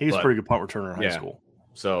 He's a pretty good punt returner in high school.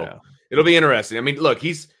 So it'll be interesting. I mean, look,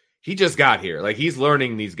 he just got here. Like, he's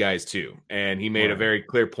learning these guys too. And he made a very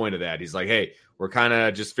clear point of that. He's like, hey, we're kind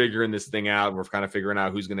of just figuring this thing out. We're kind of figuring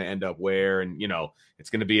out who's going to end up where. And, it's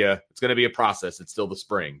going to be a process. It's still the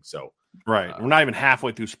spring. So, we're not even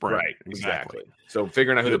halfway through spring. Right. Exactly. So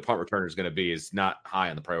figuring out who the punt returner is going to be is not high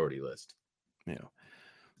on the priority list. Yeah.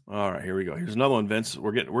 All right, here we go. Here's another one, Vince.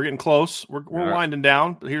 We're getting close. We're winding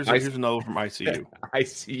down. Here's another one from ICU.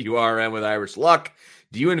 ICURM with Irish Luck.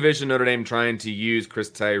 Do you envision Notre Dame trying to use Chris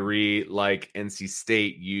Tyree like NC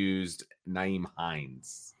State used Nyheim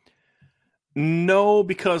Hines? No,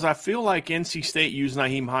 because I feel like NC State used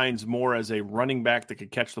Nyheim Hines more as a running back that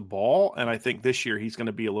could catch the ball, and I think this year he's going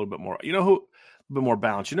to be a little bit more. A bit more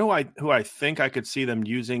balanced. Who I think I could see them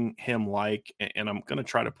using him like, and I'm going to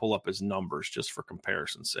try to pull up his numbers just for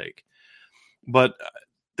comparison's sake. But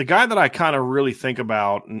the guy that I kind of really think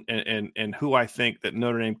about and who I think that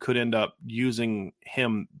Notre Dame could end up using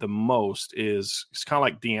him the most is kind of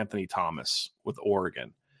like DeAnthony Thomas with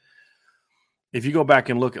Oregon. If you go back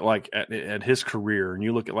and look at his career and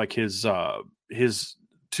you look at his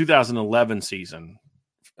 2011 season,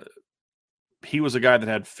 he was a guy that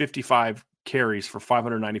had 55 carries for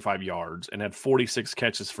 595 yards and had 46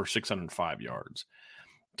 catches for 605 yards.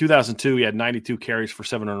 2002, he had 92 carries for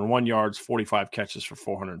 701 yards, 45 catches for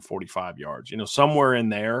 445 yards. Somewhere in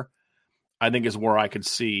there, I think is where I could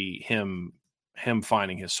see him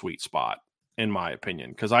finding his sweet spot, in my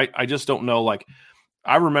opinion. Because I just don't know.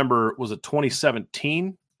 I remember, was it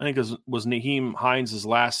 2017? I think it was Nyheim Hines'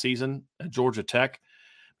 last season at Georgia Tech.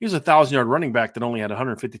 He was a 1,000-yard running back that only had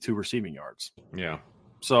 152 receiving yards. Yeah.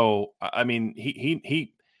 So, I mean,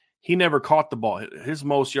 he never caught the ball. His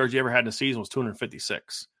most yards he ever had in a season was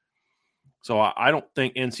 256. So I don't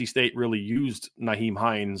think NC State really used Nyheim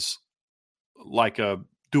Hines like a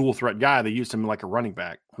dual threat guy. They used him like a running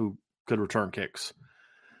back who could return kicks.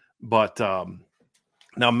 But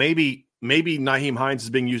now maybe Nyheim Hines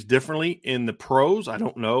is being used differently in the pros. I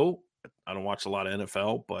don't know. I don't watch a lot of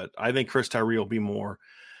NFL, but I think Chris Tyree will be more.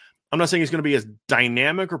 I'm not saying he's going to be as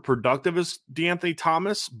dynamic or productive as DeAnthony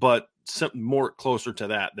Thomas, but more closer to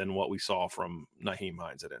that than what we saw from Nyheim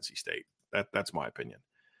Hines at NC State. That's my opinion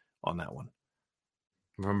on that one.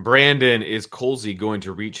 From Brandon, is Colsey going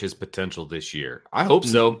to reach his potential this year? I hope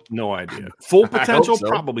so. No idea. Full potential? So.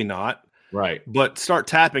 Probably not. Right. But start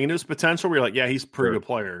tapping into his potential where you're like, yeah, he's a pretty good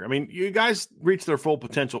player. I mean, you guys reach their full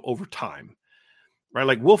potential over time. Right,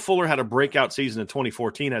 like Will Fuller had a breakout season in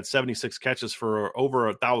 2014, had 76 catches for over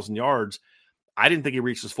 1,000 yards. I didn't think he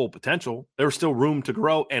reached his full potential. There was still room to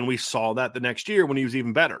grow, and we saw that the next year when he was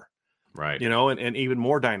even better. Right. And even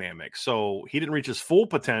more dynamic. So he didn't reach his full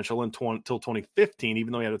potential until 2015,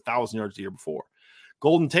 even though he had 1,000 yards the year before.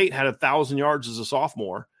 Golden Tate had 1,000 yards as a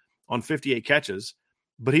sophomore on 58 catches,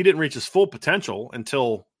 but he didn't reach his full potential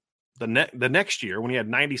until the next year when he had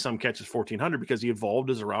 90-some catches, 1,400, because he evolved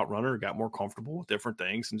as a route runner, got more comfortable with different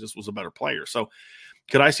things, and just was a better player. So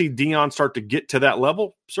could I see Dion start to get to that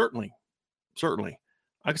level? Certainly.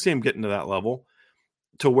 I could see him getting to that level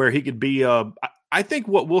to where he could be I think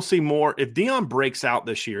what we'll see more, if Dion breaks out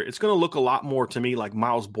this year, it's going to look a lot more to me like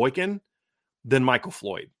Miles Boykin than Michael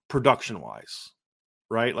Floyd, production-wise,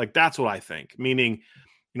 right? Like, that's what I think, meaning –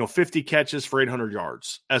 50 catches for 800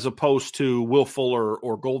 yards, as opposed to Will Fuller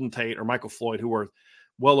or Golden Tate or Michael Floyd, who were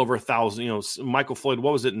well over 1,000. Michael Floyd,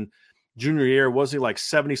 what was it in junior year? Was he like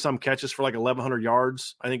 70-some catches for like 1,100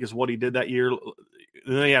 yards? I think is what he did that year. And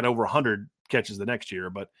then he had over 100 catches the next year.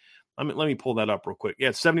 But let me pull that up real quick.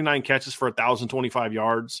 Yeah, 79 catches for 1,025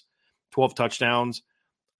 yards, 12 touchdowns.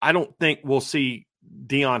 I don't think we'll see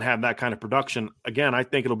Dion have that kind of production. Again, I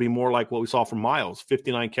think it'll be more like what we saw from Miles,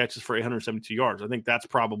 59 catches for 872 yards. I think that's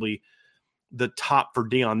probably the top for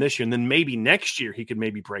Dion this year. And then maybe next year he could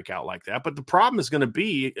maybe break out like that. But the problem is going to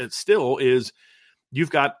be still is you've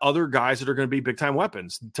got other guys that are going to be big-time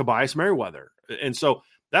weapons, Tobias Merriweather. And so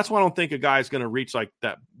that's why I don't think a guy's going to reach like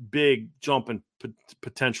that big jump in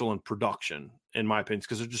potential and production, in my opinion,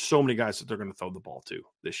 because there's just so many guys that they're going to throw the ball to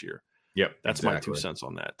this year. Yep. That's my 2 cents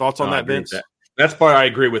on that. Thoughts on that, Vince? That's part I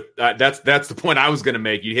agree with. That's the point I was going to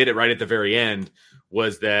make. You hit it right at the very end,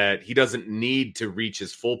 was that he doesn't need to reach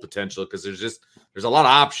his full potential because there's a lot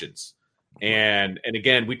of options. And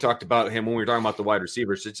again, we talked about him when we were talking about the wide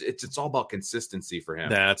receivers. It's all about consistency for him.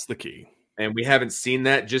 That's the key. And we haven't seen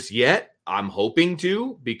that just yet. I'm hoping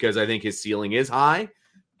to, because I think his ceiling is high,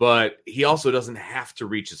 but he also doesn't have to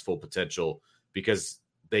reach his full potential because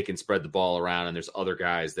they can spread the ball around and there's other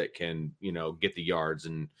guys that can, get the yards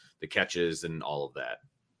and the catches and all of that.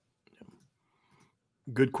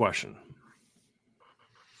 Good question.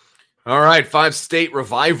 All right. 5-state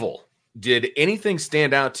revival. Did anything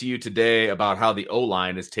stand out to you today about how the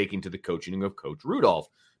O-line is taking to the coaching of Coach Rudolph?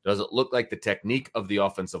 Does it look like the technique of the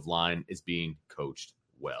offensive line is being coached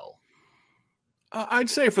well? I'd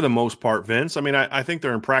say for the most part, Vince. I mean, I think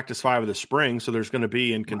they're in practice 5 of the spring, so there's going to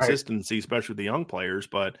be inconsistency, especially with the young players.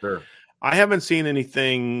 But sure. I haven't seen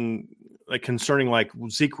anything like concerning like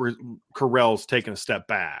Zeke Correll's taking a step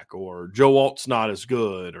back or Joe Alt's not as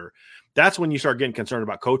good. Or that's when you start getting concerned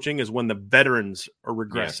about coaching, is when the veterans are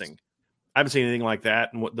regressing. Yes. I haven't seen anything like that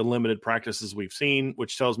in what the limited practices we've seen,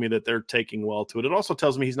 which tells me that they're taking well to it. It also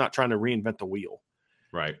tells me he's not trying to reinvent the wheel.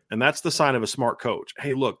 Right. And that's the sign of a smart coach.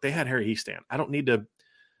 Hey, look, they had Harry Hiestand. I don't need to,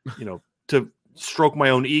 to stroke my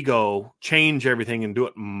own ego, change everything and do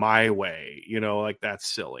it my way. Like that's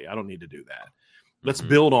silly. I don't need to do that. Let's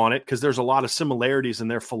build on it, because there's a lot of similarities in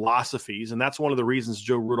their philosophies. And that's one of the reasons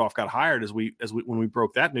Joe Rudolph got hired when we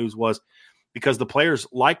broke that news, was because the players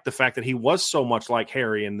liked the fact that he was so much like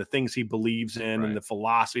Harry and the things he believes in and the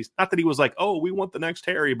philosophies. Not that he was like, oh, we want the next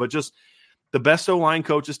Harry, but just the best O-line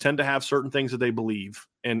coaches tend to have certain things that they believe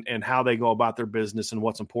and how they go about their business and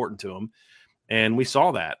what's important to them. And we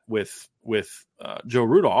saw that with Joe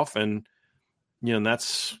Rudolph, and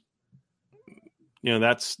that's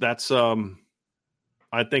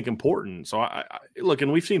I think important. So I look,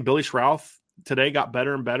 and we've seen Billy Schrauth today got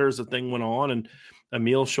better and better as the thing went on, and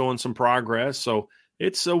Emil's showing some progress. So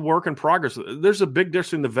it's a work in progress. There's a big difference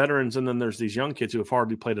between the veterans, and then there's these young kids who have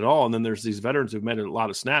hardly played at all. And then there's these veterans who've made a lot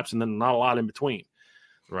of snaps, and then not a lot in between.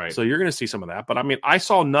 Right. So you're going to see some of that. But I mean, I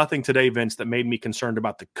saw nothing today, Vince, that made me concerned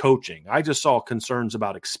about the coaching. I just saw concerns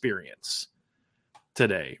about experience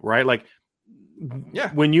today, right? Like,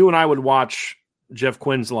 when you and I would watch Jeff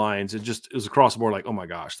Quinn's lines, it was across the board like, oh my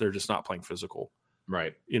gosh, they're just not playing physical.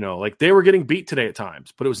 Right. Like they were getting beat today at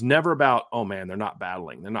times, but it was never about, oh man, they're not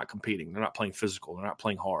battling. They're not competing. They're not playing physical. They're not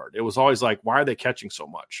playing hard. It was always like, why are they catching so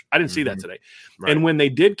much? I didn't see that today. Right. And when they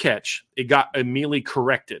did catch, it got immediately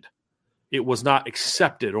corrected. It was not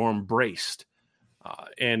accepted or embraced.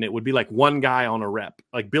 And it would be like one guy on a rep.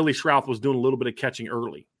 Like Billy Schrauth was doing a little bit of catching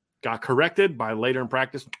early, got corrected by later in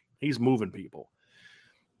practice. He's moving people.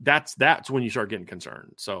 That's when you start getting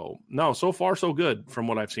concerned. So no, so far so good from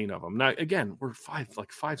what I've seen of them. Now again, we're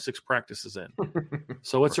 5-6 practices in,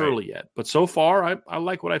 so it's early yet. But so far, I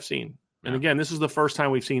like what I've seen. And again, this is the first time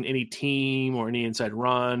we've seen any team or any inside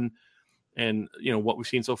run, and what we've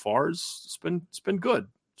seen so far it's been good.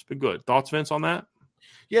 It's been good. Thoughts, Vince, on that?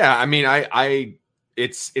 Yeah, I mean,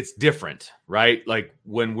 it's different, right? Like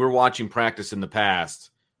when we're watching practice in the past,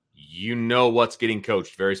 what's getting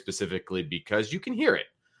coached very specifically because you can hear it.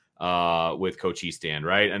 With Coach Hiestand,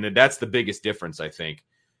 right? And that's the biggest difference, I think,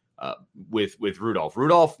 with Rudolph.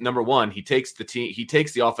 Rudolph, number one, he takes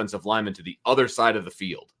the offensive lineman to the other side of the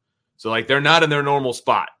field. So like they're not in their normal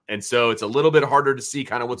spot. And so it's a little bit harder to see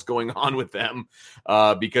kind of what's going on with them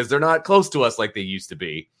because they're not close to us like they used to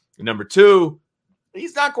be. And number two,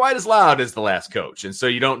 he's not quite as loud as the last coach. And so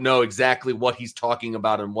you don't know exactly what he's talking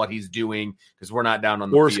about and what he's doing because we're not down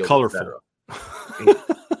on the field. Or colorful.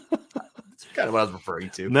 Kind of what I was referring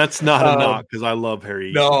to. And that's not a knock because I love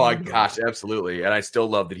Harry. No, gosh, absolutely. And I still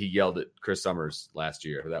love that he yelled at Chris Summers last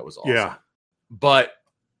year. That was awesome. Yeah. But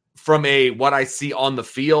from what I see on the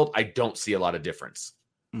field, I don't see a lot of difference.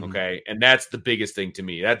 Okay. And that's the biggest thing to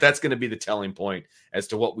me. That's going to be the telling point as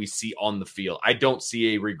to what we see on the field. I don't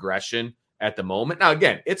see a regression at the moment. Now,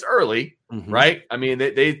 again, it's early, right? I mean,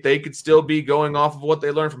 they could still be going off of what they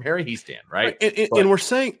learned from Harry Hiestand, right? And we're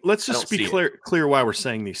saying, let's just be clear why we're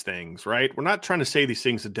saying these things, right? We're not trying to say these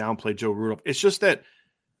things to downplay Joe Rudolph. It's just that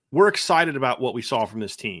we're excited about what we saw from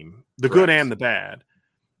this team, the good and the bad.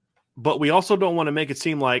 But we also don't want to make it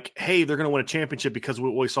seem like, hey, they're going to win a championship because of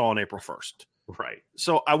what we saw on April 1st. Right.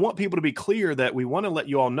 So I want people to be clear that we want to let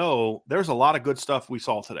you all know there's a lot of good stuff we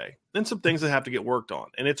saw today and some things that have to get worked on.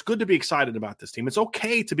 And it's good to be excited about this team. It's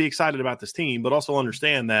okay to be excited about this team, but also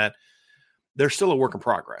understand that there's still a work in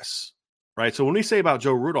progress. Right. So when we say about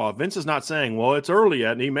Joe Rudolph, Vince is not saying, well, it's early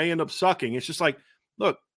yet and he may end up sucking. It's just like,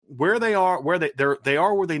 look, where they are, they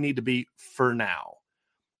are where they need to be for now.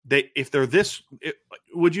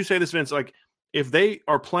 Would you say this, Vince? Like, if they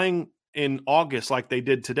are playing in August like they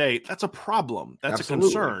did today, that's a problem. That's Absolutely.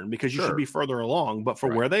 A concern because you should be further along. But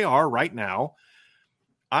for where they are right now,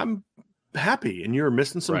 I'm happy. And you're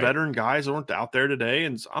missing some veteran guys who weren't out there today,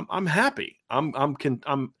 and I'm happy.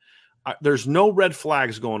 There's no red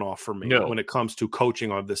flags going off for me when it comes to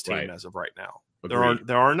coaching of this team as of right now. Agreed.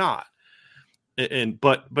 There are not.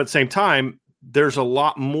 But at the same time, there's a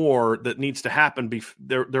lot more that needs to happen.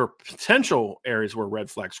 There are potential areas where red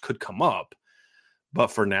flags could come up. But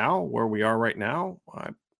for now, where we are right now,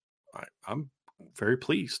 I'm very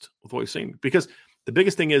pleased with what we've seen. Because the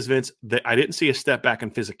biggest thing is, Vince, that I didn't see a step back in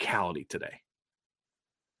physicality today.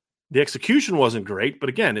 The execution wasn't great, but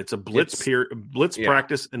again, it's a blitz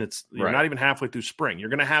practice, and you're not even halfway through spring. You're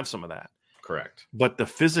going to have some of that. Correct. But the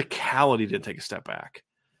physicality didn't take a step back.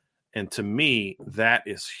 And to me, that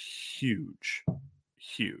is huge,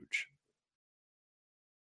 huge.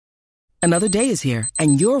 Another day is here,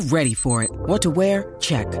 and you're ready for it. What to wear?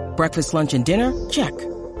 Check. Breakfast, lunch, and dinner? Check.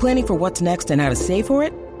 Planning for what's next and how to save for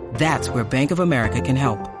it? That's where Bank of America can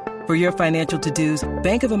help. For your financial to-dos,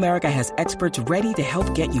 Bank of America has experts ready to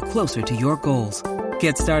help get you closer to your goals.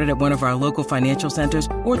 Get started at one of our local financial centers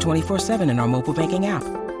or 24/7 in our mobile banking app.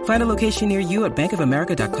 Find a location near you at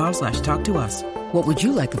bankofamerica.com/talktous. What would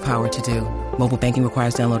you like the power to do? Mobile banking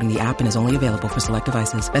requires downloading the app and is only available for select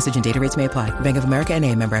devices. Message and data rates may apply. Bank of America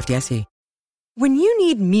NA, member FDIC. When you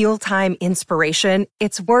need mealtime inspiration,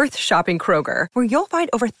 it's worth shopping Kroger, where you'll find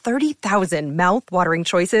over 30,000 mouth-watering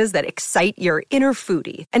choices that excite your inner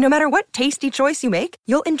foodie. And no matter what tasty choice you make,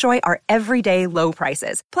 you'll enjoy our everyday low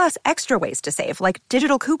prices, plus extra ways to save, like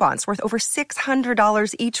digital coupons worth over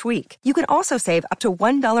 $600 each week. You can also save up to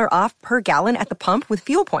 $1 off per gallon at the pump with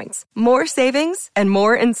fuel points. More savings and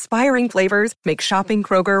more inspiring flavors make shopping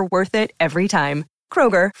Kroger worth it every time.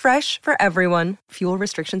 Kroger, fresh for everyone. Fuel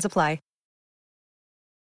restrictions apply.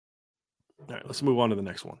 All right, let's move on to the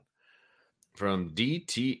next one. From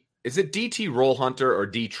DT, is it DT Roll Hunter or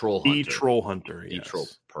D Troll Hunter? D Troll Hunter, yes. D Troll,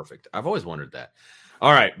 perfect. I've always wondered that.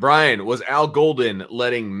 All right, Brian, was Al Golden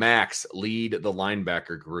letting Max lead the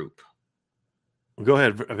linebacker group? Go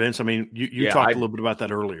ahead, Vince. I mean, you talked a little bit about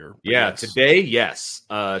that earlier. Yeah, yes. Today, yes.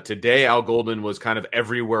 Today, Al Golden was kind of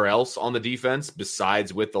everywhere else on the defense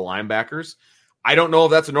besides with the linebackers. I don't know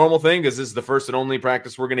if that's a normal thing because this is the first and only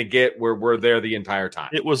practice we're going to get where we're there the entire time.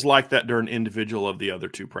 It was like that during individual of the other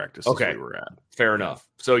two practices we were at. Fair enough.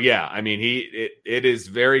 So, yeah, I mean, it is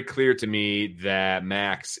very clear to me that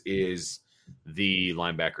Max is the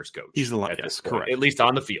linebackers coach. He's the linebackers, correct. At least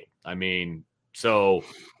on the field. I mean, so,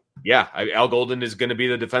 yeah, Al Golden is going to be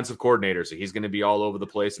the defensive coordinator, so he's going to be all over the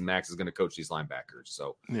place, and Max is going to coach these linebackers.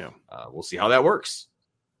 So, we'll see how that works.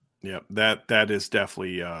 Yeah, that is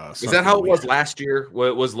definitely. Is that how it was last year?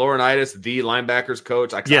 Was Laurinaitis the linebackers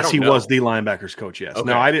coach? Yes, he was the linebackers coach. Yes. Okay.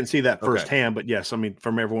 No, I didn't see that firsthand, but yes, I mean,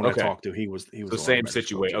 from everyone I talked to, he was the same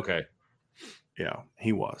situation. Okay. Yeah,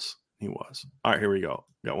 he was. All right, here we go.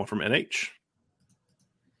 Got one from NH.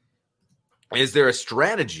 Is there a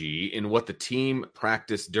strategy in what the team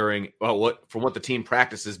practiced during? What the team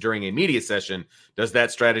practices during a media session? Does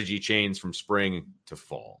that strategy change from spring to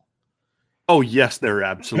fall? Oh, yes, there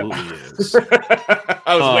absolutely is.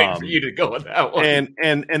 I was waiting for you to go with that one.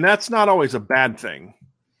 And that's not always a bad thing.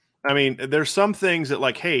 I mean, there's some things that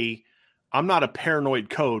like, hey, I'm not a paranoid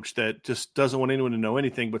coach that just doesn't want anyone to know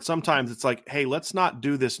anything. But sometimes it's like, hey, let's not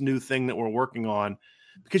do this new thing that we're working on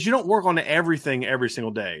because you don't work on everything every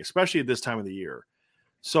single day, especially at this time of the year.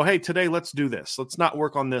 So, hey, today, let's do this. Let's not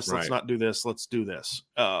work on this. Let's not do this. Let's do this.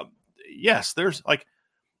 Yes, there's like,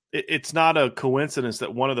 it's not a coincidence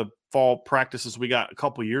that one of the fall practices we got a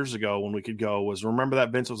couple years ago when we could go was, remember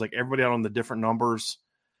that, Vince? It was like everybody out on the different numbers,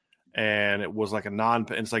 and it was like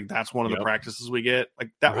it's like that's one of the practices we get.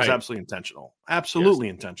 Like that was absolutely intentional. Absolutely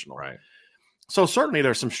intentional. Right. So certainly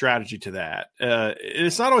there's some strategy to that.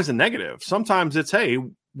 It's not always a negative. Sometimes it's, hey,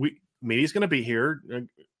 media's going to be here.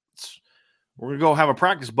 We're going to go have a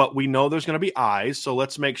practice, but we know there's going to be eyes. So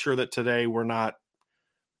let's make sure that today we're not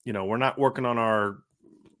working on our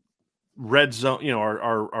red zone,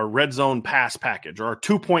 our red zone pass package or our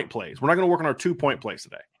 2-point plays. We're not going to work on our 2-point plays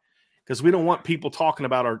today because we don't want people talking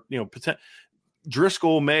about our,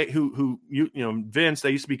 Driscoll Vince,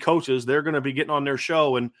 they used to be coaches. They're going to be getting on their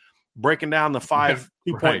show and breaking down the 5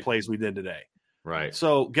 2-point plays we did today. Right.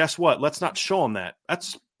 So guess what? Let's not show them that.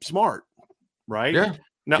 That's smart, right? Yeah.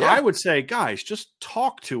 Now, Yeah. I would say, guys, just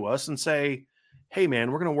talk to us and say, hey,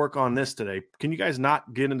 man, we're going to work on this today. Can you guys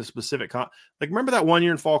not get into specific like, remember that 1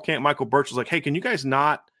 year in fall camp, Michael Birch was like, hey, can you guys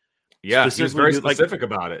not? Yeah, he was very specific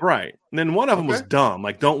about it. Right. And then one of them was dumb.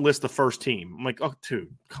 Like, don't list the first team. I'm like, oh,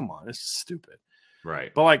 dude, come on. This is stupid.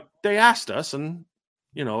 Right. But, like, they asked us, and,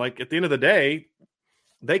 you know, like, at the end of the day,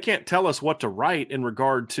 they can't tell us what to write in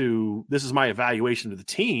regard to this is my evaluation of the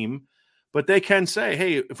team. But they can say,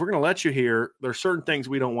 hey, if we're going to let you here, there are certain things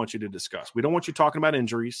we don't want you to discuss. We don't want you talking about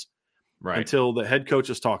injuries until the head coach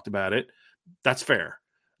has talked about it. That's fair.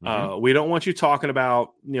 Mm-hmm. We don't want you talking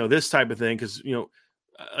about, you know, this type of thing because, you know,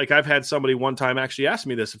 like I've had somebody one time actually ask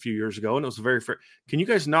me this a few years ago, and it was very fair. Can you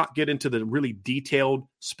guys not get into the really detailed,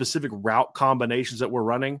 specific route combinations that we're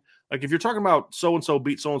running? Like if you're talking about so-and-so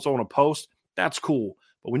beat so-and-so on a post, that's cool.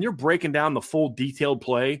 But when you're breaking down the full detailed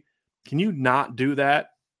play, can you not do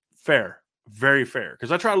that? Fair. Very fair.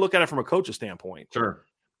 Because I try to look at it from a coach's standpoint. Sure.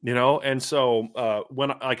 You know, and so when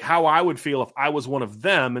like how I would feel if I was one of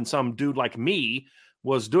them and some dude like me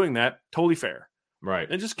was doing that, totally fair. Right.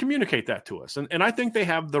 And just communicate that to us. And I think they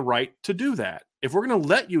have the right to do that. If we're going to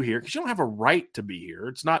let you here, because you don't have a right to be here.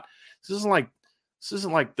 It's not, this isn't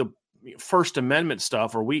like the First Amendment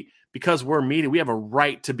stuff or because we're media, we have a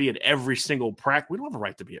right to be at every single practice. We don't have a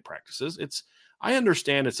right to be at practices. I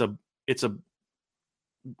understand it's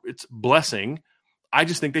blessing. I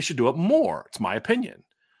just think they should do it more. It's my opinion.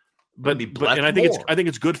 But I think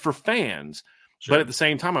it's good for fans. Sure. But at the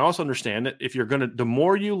same time, I also understand that if the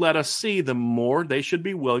more you let us see, the more they should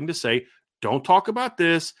be willing to say, don't talk about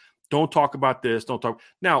this. Don't talk about this. Don't talk.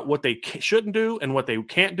 Now, what they shouldn't do and what they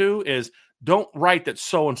can't do is don't write that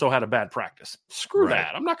so-and-so had a bad practice. Screw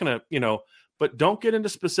that. I'm not going to, but don't get into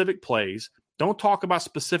specific plays. Don't talk about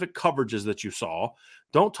specific coverages that you saw.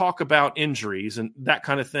 Don't talk about injuries and that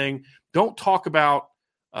kind of thing. Don't talk about,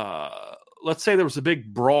 let's say there was a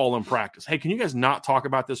big brawl in practice. Hey, can you guys not talk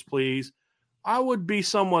about this, please? I would be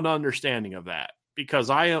somewhat understanding of that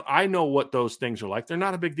because I know what those things are like. They're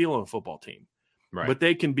not a big deal on a football team, but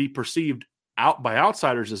they can be perceived out by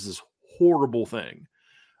outsiders as this horrible thing.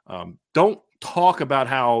 Don't talk about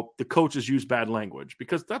how the coaches use bad language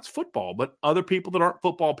because that's football. But other people that aren't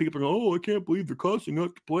football people go, oh, I can't believe they're cussing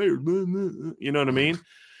out the players. You know what I mean?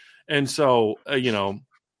 And so,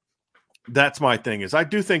 that's my thing is I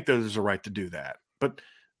do think there's a right to do that. But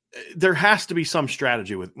there has to be some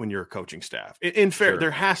strategy when you're a coaching staff.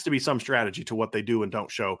 There has to be some strategy to what they do and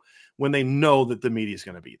don't show when they know that the media is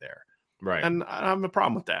going to be there. Right. And I have a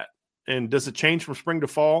problem with that. And does it change from spring to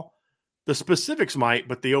fall? The specifics might,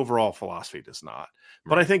 but the overall philosophy does not. Right.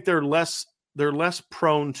 But I think they're less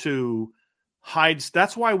prone to hide.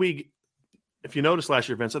 That's why if you notice last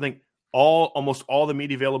year, Vince, I think almost all the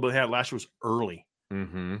media available they had last year was early.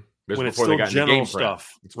 Mm-hmm. When it's still general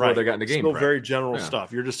stuff. It's before they got in the game. Still very general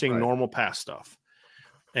stuff. You're just seeing normal pass stuff.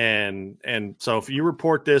 And so if you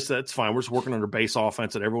report this, that's fine. We're just working under base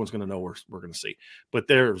offense that everyone's going to know we're going to see. But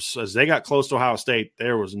as they got close to Ohio State,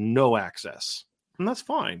 there was no access. And that's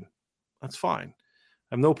fine. That's fine.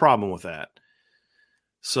 I have no problem with that.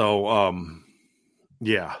 So,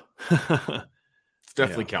 yeah. It's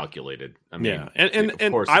definitely calculated. I mean,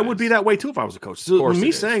 and I would be that way too if I was a coach. So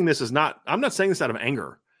me saying this I'm not saying this out of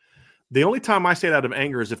anger. The only time I say that out of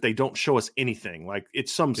anger is if they don't show us anything. Like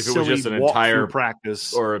it's some silly just an entire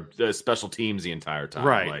practice or a special teams the entire time.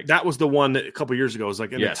 Right. Like, that was the one that a couple of years ago was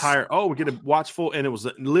like an entire. Oh, we get to watch full, and it was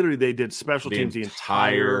literally they did special teams the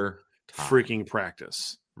entire freaking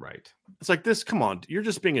practice. Right. It's like this. Come on, you're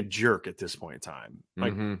just being a jerk at this point in time.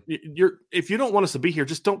 Like if you don't want us to be here,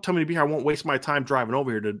 just don't tell me to be here. I won't waste my time driving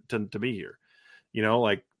over here to be here.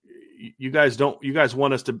 Like you guys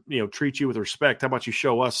want us to treat you with respect. How about you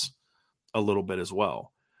show us a little bit as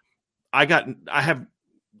well? There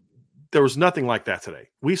was nothing like that today.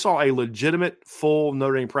 We saw a legitimate full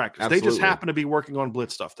Notre Dame practice. Absolutely. They just happened to be working on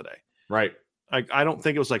blitz stuff today. Right. I don't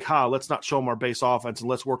think it was like, let's not show them our base offense and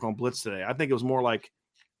let's work on blitz today. I think it was more like,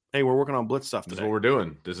 hey, we're working on blitz stuff today. This is what we're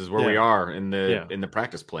doing. This is where we are in the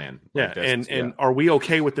practice plan. Yeah. And are we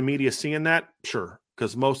okay with the media seeing that? Sure.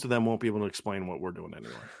 Because most of them won't be able to explain what we're doing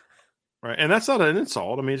anyway. Right. And that's not an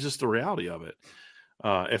insult. I mean, it's just the reality of it.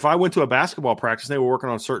 If I went to a basketball practice and they were working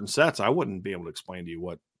on certain sets, I wouldn't be able to explain to you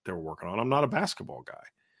what they were working on. I'm not a basketball guy.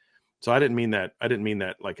 So I didn't mean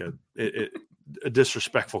that like a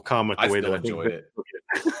disrespectful comment. I still enjoyed it.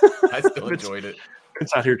 I still enjoyed it.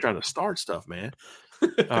 It's out here trying to start stuff, man.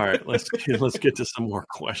 All right, let's get to some more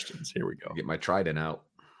questions. Here we go. Get my trident out.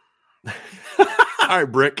 All right,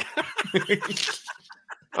 Brick.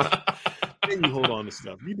 And you hold on to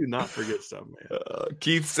stuff. You do not forget stuff, man.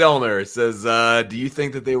 Keith Sellner says, do you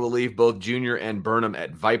think that they will leave both Junior and Burnham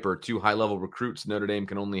at Viper, 2 high-level recruits? Notre Dame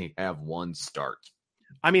can only have 1 start.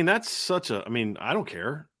 I mean, that's I don't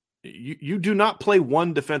care. You do not play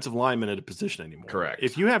 1 defensive lineman at a position anymore. Correct.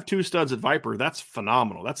 If you have 2 studs at Viper, that's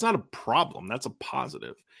phenomenal. That's not a problem. That's a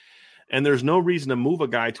positive. And there's no reason to move a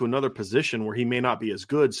guy to another position where he may not be as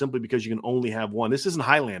good simply because you can only have 1. This isn't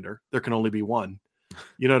Highlander. There can only be 1.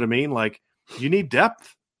 You know what I mean? Like, you need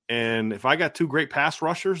depth. And if I got 2 great pass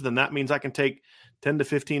rushers, then that means I can take 10 to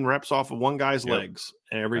 15 reps off of one guy's legs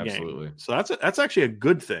every game. So that's actually a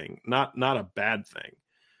good thing, not a bad thing.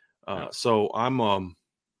 So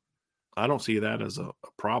I don't see that as a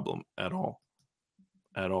problem at all.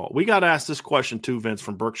 We got asked this question too, Vince,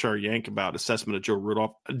 from Berkshire Yank about assessment of Joe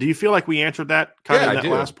Rudolph. Do you feel like we answered that in that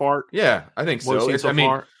last part? Yeah, I think so.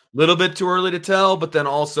 A little bit too early to tell, but then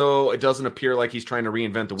also it doesn't appear like he's trying to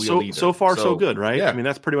reinvent the wheel either. So far, so good, right? Yeah. I mean,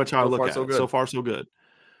 that's pretty much how I look at it. Good. So far, so good.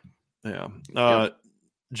 Yeah.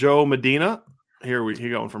 Joe Medina, here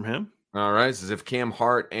going from him. All right. Says if Cam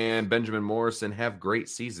Hart and Benjamin Morrison have great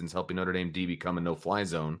seasons helping Notre Dame D become a no-fly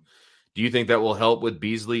zone, do you think that will help with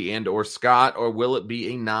Beasley and or Scott, or will it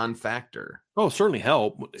be a non-factor? Oh, certainly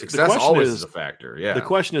help. Success always is a factor. Yeah. The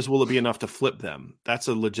question is, will it be enough to flip them? That's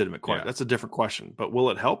a legitimate question. Yeah. That's a different question. But will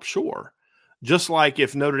it help? Sure. Just like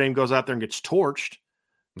if Notre Dame goes out there and gets torched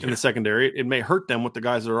in the secondary, it may hurt them with the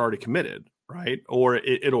guys that are already committed, right? Or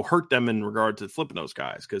it'll hurt them in regard to flipping those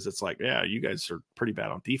guys because it's like, yeah, you guys are pretty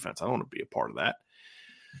bad on defense. I don't want to be a part of that.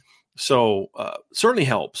 So certainly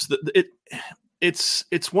helps.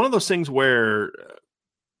 It's one of those things where,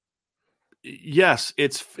 yes,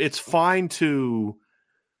 it's fine to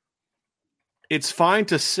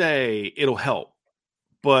say it'll help,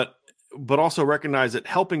 but also recognize that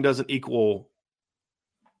helping doesn't equal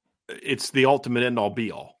it's the ultimate end all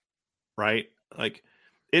be all, right? Like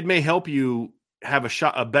it may help you have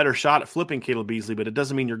a better shot at flipping Caleb Beasley, but it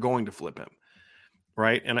doesn't mean you're going to flip him,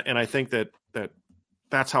 right? And I think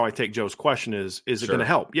that's how I take Joe's question is it going to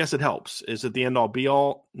help? Yes, it helps. Is it the end all be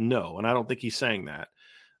all? No. And I don't think he's saying that.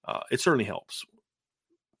 It certainly helps.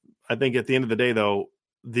 I think at the end of the day, though,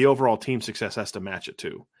 the overall team success has to match it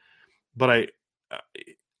too. But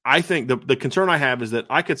I think the concern I have is that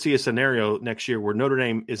I could see a scenario next year where Notre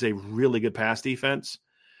Dame is a really good pass defense,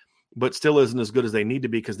 but still isn't as good as they need to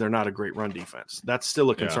be because they're not a great run defense. That's still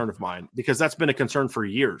a concern of mine because that's been a concern for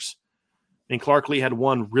years. And Clark Lee had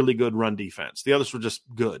one really good run defense. The others were just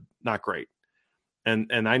good, not great.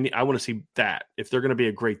 And I want to see that if they're going to be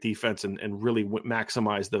a great defense and really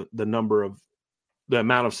maximize the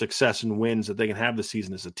amount of success and wins that they can have this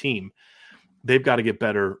season as a team, they've got to get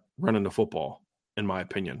better running the football, in my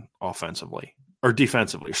opinion, offensively or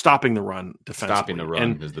defensively, stopping the run defensively. Stopping the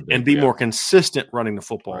run is the big, and be more consistent running the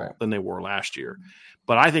football than they were last year.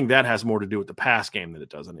 But I think that has more to do with the pass game than it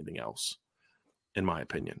does anything else, in my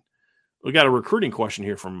opinion. We got a recruiting question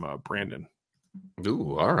here from Brandon.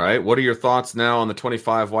 Ooh, all right. What are your thoughts now on the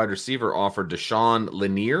 25 wide receiver offer, Deshaun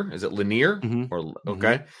Lanier? Is it Lanier? Mm-hmm. Or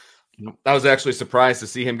okay. Mm-hmm. I was actually surprised to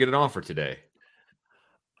see him get an offer today.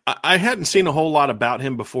 I hadn't seen a whole lot about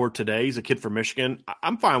him before today. He's a kid from Michigan.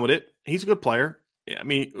 I'm fine with it. He's a good player. I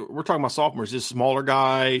mean, we're talking about sophomores. He's a smaller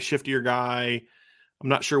guy, shiftier guy. I'm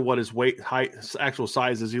not sure what his height, actual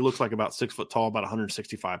size is. He looks like about 6 foot tall, about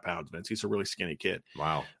 165 pounds, Vince. He's a really skinny kid.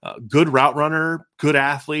 Wow. Good route runner, good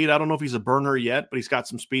athlete. I don't know if he's a burner yet, but he's got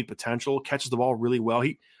some speed potential, catches the ball really well.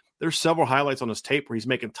 There's several highlights on his tape where he's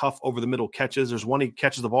making tough over the middle catches. There's one he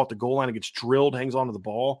catches the ball at the goal line and gets drilled, hangs onto the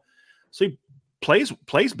ball. So he plays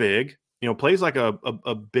big, plays like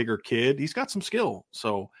a bigger kid. He's got some skill.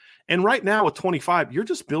 So, and right now with 25, you're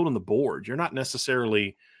just building the board. You're not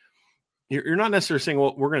necessarily saying,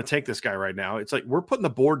 well, we're going to take this guy right now. It's like we're putting the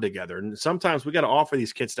board together, and sometimes we got to offer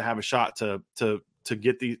these kids to have a shot to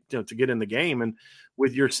get to get in the game. And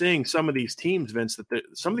you're seeing some of these teams, Vince,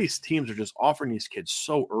 some of these teams are just offering these kids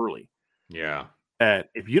so early. Yeah, that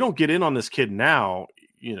if you don't get in on this kid now,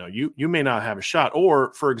 you may not have a shot.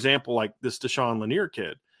 Or, for example, like this Deshaun Lanier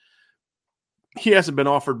kid, he hasn't been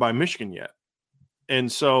offered by Michigan yet. And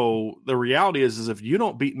so the reality is if you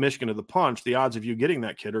don't beat Michigan to the punch, the odds of you getting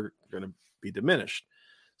that kid are going to be diminished.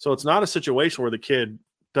 So it's not a situation where the kid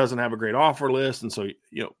doesn't have a great offer list. And so,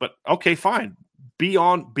 but okay, fine. Be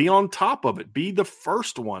on top of it. Be the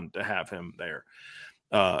first one to have him there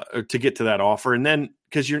to get to that offer. And then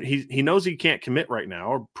because he knows he can't commit right now,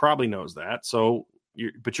 or probably knows that. So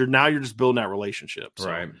you're just building that relationship. So,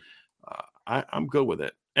 right. I'm good with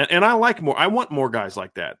it. And I like more. I want more guys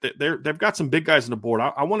like that. They've got some big guys on the board.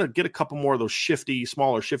 I want to get a couple more of those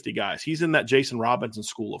smaller, shifty guys. He's in that Jason Robinson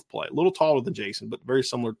school of play. A little taller than Jason, but very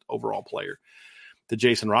similar overall player to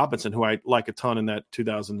Jason Robinson, who I like a ton in that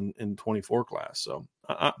 2024 class. So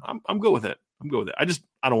I'm good with it.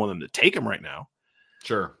 I don't want them to take him right now.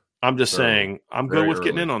 Sure. I'm just saying I'm good with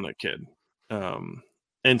getting in on that kid.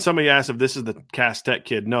 And somebody asked if this is the Cass Tech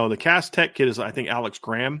kid. No, the Cass Tech kid is, I think, Alex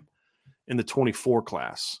Graham in the 24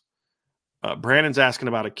 class. Brandon's asking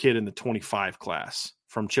about a kid in the 25 class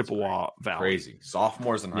from Chippewa Valley. Crazy.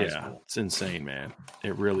 Sophomores in high school. It's insane, man.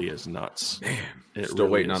 It really is nuts. Man, still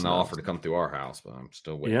waiting on the offer to come through our house, but I'm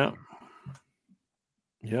still waiting.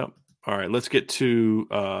 Yep. All right, let's get to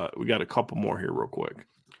we got a couple more here real quick.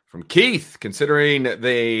 From Keith, considering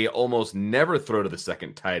they almost never throw to the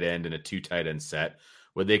second tight end in a 2 tight end set,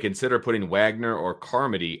 would they consider putting Wagner or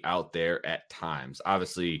Carmody out there at times?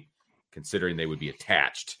 Obviously, considering they would be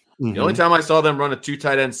attached. Mm-hmm. The only time I saw them run a 2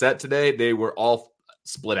 tight end set today, they were all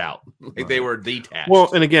split out. They were detached.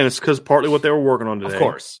 Well, and again, it's because partly what they were working on today. Of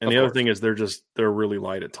course. And the other thing is they're really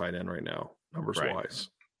light at tight end right now, numbers wise.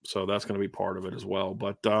 So that's going to be part of it as well.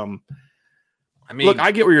 But I mean, look,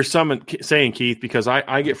 I get what you're saying, Keith, because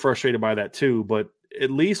I get frustrated by that too. But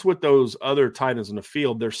at least with those other tight ends in the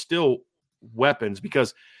field, they're still weapons,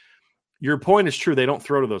 because your point is true. They don't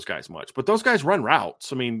throw to those guys much, but those guys run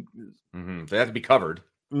routes. I mean, they have to be covered.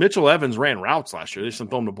 Mitchell Evans ran routes last year. They just don't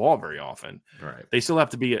throw him the ball very often. Right. They still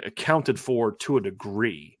have to be accounted for to a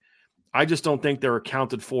degree. I just don't think they're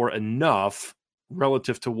accounted for enough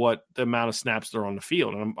relative to what the amount of snaps they're on the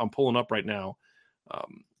field. And I'm pulling up right now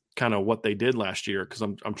kind of what they did last year, because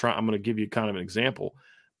I'm going to give you kind of an example.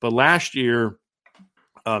 But last year,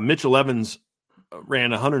 Mitchell Evans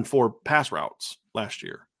ran 104 pass routes last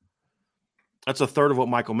year. That's a third of what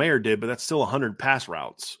Michael Mayer did, but that's still 100 pass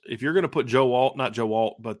routes. If you're going to put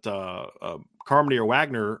Carmody or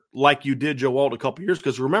Wagner, like you did Joe Alt a couple years,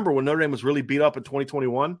 because remember when Notre Dame was really beat up in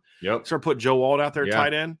 2021, started putting Joe Alt out there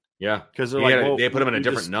tight end. Yeah. Because they're they put him in a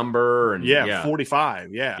different number. And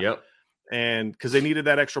 45. Yeah. Yep. And because they needed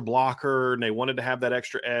that extra blocker and they wanted to have that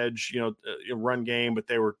extra edge, run game, but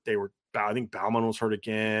they were, I think Bauman was hurt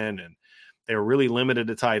again, and they were really limited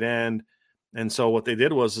to tight end. And so what they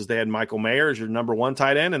did was they had Michael Mayer as your number 1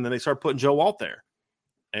 tight end, and then they started putting Joe Alt there.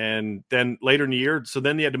 And then later in the year, so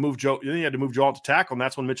then you had to move Joe Alt to tackle, and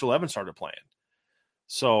that's when Mitchell Evans started playing.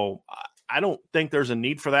 So I don't think there's a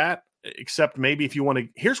need for that, except maybe if you want to.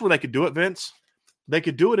 Here's where they could do it, Vince. They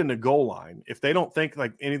could do it in the goal line. If they don't think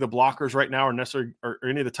like any of the blockers right now are necessarily, or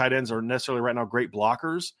any of the tight ends are necessarily right now great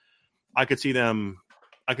blockers, I could see them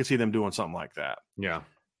doing something like that. Yeah.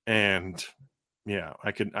 And yeah,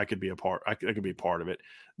 I could be a part. I could be a part of it.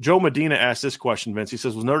 Joe Medina asked this question, Vince. He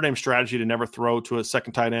says, was Notre Dame's strategy to never throw to a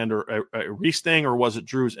second tight end or a Reese thing, or was it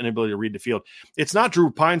Drew's inability to read the field? It's not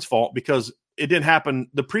Drew Pine's fault, because it didn't happen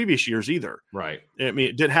the previous years either. Right. I mean,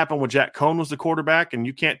 it didn't happen when Jack Cohn was the quarterback, and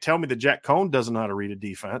you can't tell me that Jack Cohn doesn't know how to read a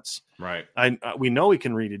defense. Right. We know he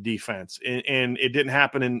can read a defense, and it didn't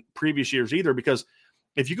happen in previous years either, because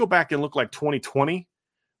if you go back and look like 2020,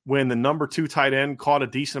 when the number 2 tight end caught a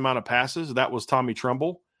decent amount of passes, that was Tommy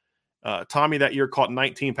Tremble. Tommy that year caught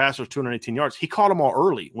 19 passes, 218 yards. He caught them all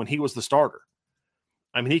early when he was the starter.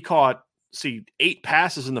 I mean, he caught, 8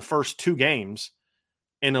 passes in the first 2 games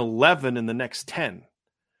and 11 in the next 10.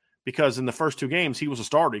 Because in the first 2 games, he was a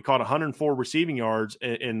starter. He caught 104 receiving yards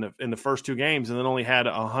in the first 2 games, and then only had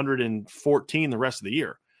 114 the rest of the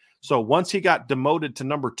year. So once he got demoted to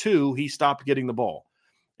number 2, he stopped getting the ball.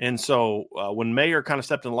 And so when Mayer kind of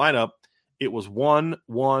stepped in the lineup, it was 1,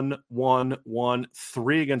 1, 1, 1,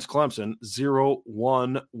 3 against Clemson, 0,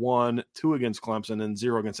 1, 1, 2 against Clemson, and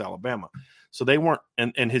 0 against Alabama. So they weren't,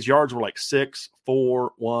 and his yards were like 6,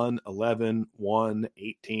 4, 1, 11, 1,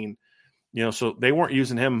 18. So they weren't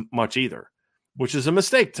using him much either, which is a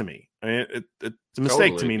mistake to me. I mean, it's a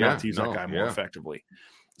mistake to me not to use that guy more effectively.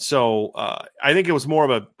 So I think it was more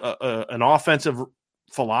of an offensive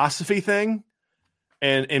philosophy thing.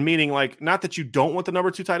 And meaning, like, not that you don't want the number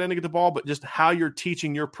 2 tight end to get the ball, but just how you're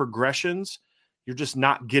teaching your progressions, you're just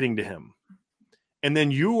not getting to him. And then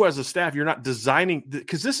you as a staff, you're not designing,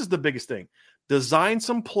 because this is the biggest thing. Design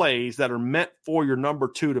some plays that are meant for your number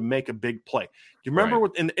 2 to make a big play. You remember,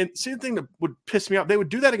 and see, the thing that would piss me off, they would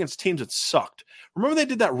do that against teams that sucked. Remember they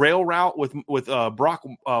did that rail route with Brock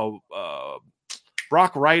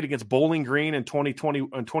Wright against Bowling Green in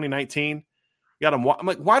 2019? Got him. I'm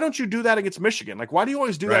like, why don't you do that against Michigan? Like, why do you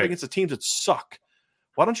always do that against the teams that suck?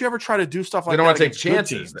 Why don't you ever try to do stuff like that? They don't want to take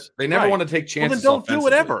chances. They never want to take chances. Well, then don't do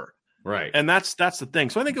it ever. Right. And that's the thing.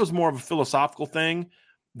 So I think it was more of a philosophical thing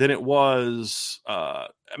than it was. I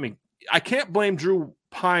mean, I can't blame Drew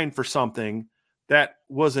Pine for something that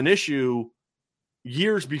was an issue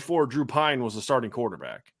years before Drew Pine was the starting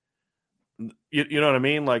quarterback. You know what I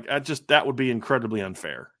mean? Like, that would be incredibly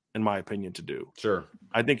unfair, in my opinion, to do. Sure.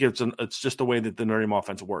 I think it's just the way that the Notre Dame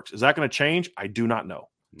offense works. Is that going to change? I do not know.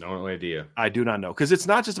 No idea. I do not know. Because it's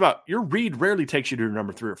not just about your read rarely takes you to your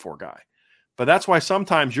number 3 or 4 guy. But that's why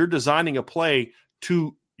sometimes you're designing a play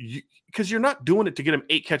because you're not doing it to get him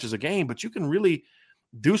 8 catches a game, but you can really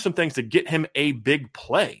do some things to get him a big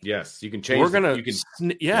play. Yes, you can change.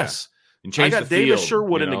 Yes. Yeah. I got Davis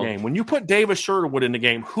Sherwood in the game. When you put Davis Sherwood in the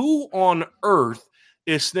game, who on earth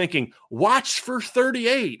is thinking, watch for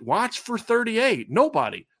 38, watch for 38?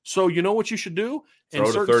 Nobody. So you know what you should do? In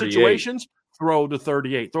certain situations, throw to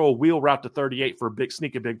 38. Throw a wheel route to 38 for a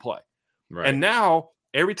big play. Right. And now,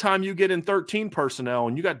 every time you get in 13 personnel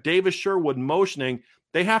and you got Davis Sherwood motioning,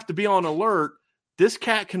 they have to be on alert. This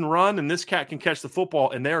cat can run and this cat can catch the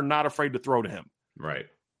football, and they're not afraid to throw to him. Right.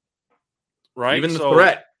 Even the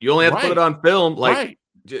threat. You only have to put it on film.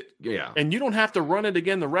 Yeah. And you don't have to run it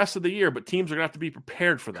again the rest of the year, but teams are going to have to be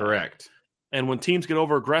prepared for that. Correct. And when teams get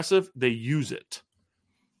over aggressive, they use it.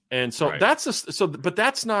 And so but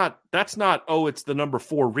that's not, it's the number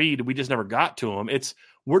 4 read. We just never got to him.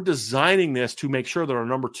 We're designing this to make sure that our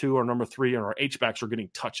number 2 or number 3 and our H-backs are getting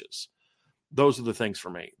touches. Those are the things for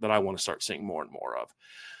me that I want to start seeing more and more of.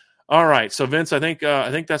 All right. So Vince, I think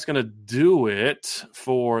that's going to do it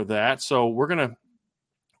for that. So we're going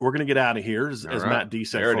to get out of here as Matt D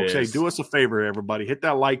said, there folks. Hey, do us a favor, everybody. Hit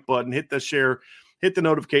that like button, hit the share, hit the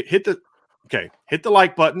notification, hit the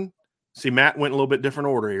like button. See, Matt went in a little bit different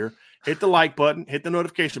order here. Hit the like button, hit the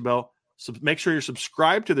notification bell. So make sure you're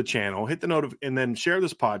subscribed to the channel, hit the and then share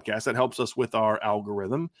this podcast. That helps us with our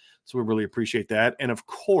algorithm. So we really appreciate that. And of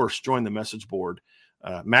course, join the message board.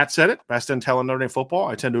 Matt said it, best intel in Notre Dame football.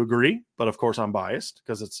 I tend to agree, but of course I'm biased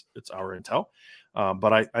because it's our intel.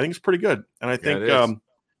 But I think it's pretty good. And I think,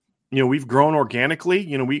 we've grown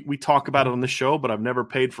organically. We talk about it on this show, but I've never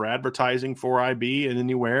paid for advertising for IB and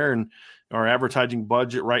anywhere. And our advertising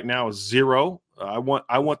budget right now is 0. I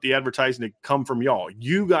want the advertising to come from y'all.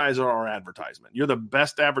 You guys are our advertisement. You're the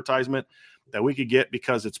best advertisement that we could get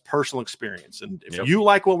because it's personal experience. And if you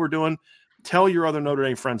like what we're doing, tell your other Notre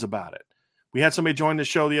Dame friends about it. We had somebody join the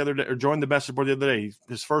show the other day, or join the message board the other day.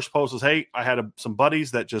 His first post was, hey, I had some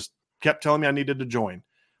buddies that just kept telling me I needed to join.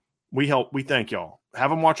 We thank y'all. Have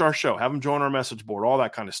them watch our show. Have them join our message board, all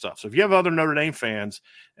that kind of stuff. So if you have other Notre Dame fans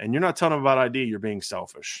and you're not telling them about ID, you're being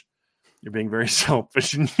selfish. You're being very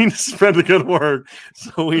selfish, and you need to spread the good word.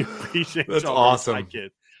 So we appreciate That's y'all. awesome. I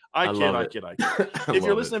kid. If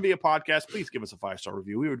you're listening via podcast, please give us a 5-star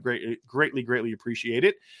review. We would greatly appreciate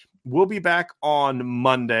it. We'll be back on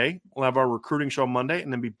Monday. We'll have our recruiting show Monday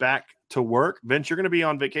and then be back to work. Vince, you're going to be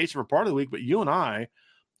on vacation for part of the week, but you and I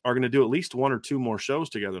are going to do at least 1 or 2 more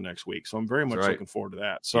shows together next week. So I'm very much looking forward to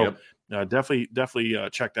that. So definitely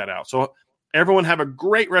check that out. So everyone have a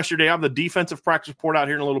great rest of your day. I have the defensive practice report out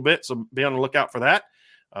here in a little bit, so be on the lookout for that.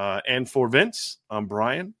 And for Vince, I'm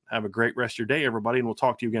Brian. Have a great rest of your day, everybody, and we'll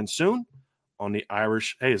talk to you again soon on the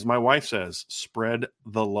Irish. Hey, as my wife says, spread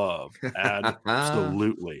the love.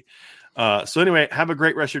 Absolutely. So anyway, have a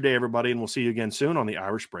great rest of your day, everybody, and we'll see you again soon on the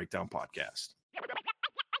Irish Breakdown Podcast.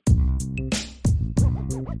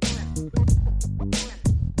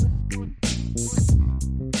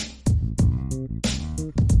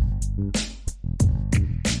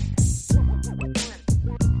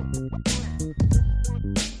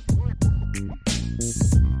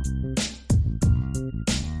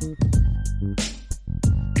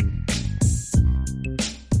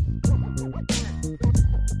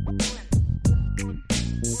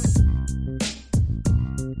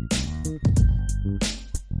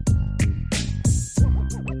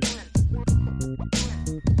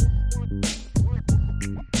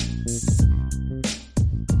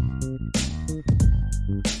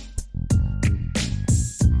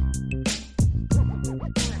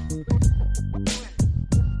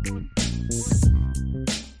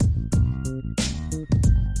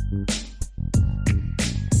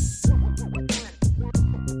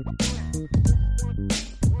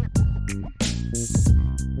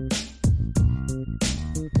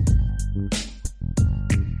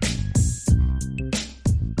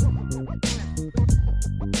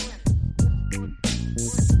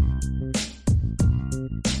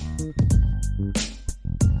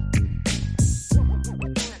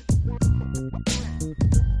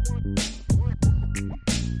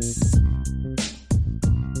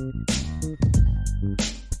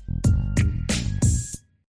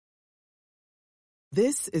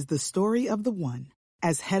 This is the story of the one.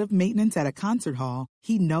 As head of maintenance at a concert hall,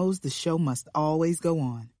 he knows the show must always go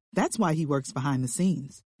on. That's why he works behind the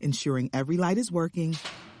scenes, ensuring every light is working,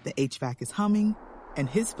 the HVAC is humming, and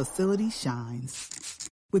his facility shines.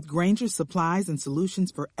 With Grainger's supplies and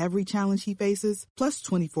solutions for every challenge he faces, plus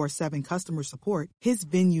 24/7 customer support, his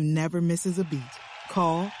venue never misses a beat.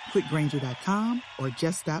 Call quickgrainger.com or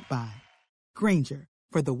just stop by. Grainger,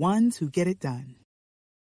 for the ones who get it done.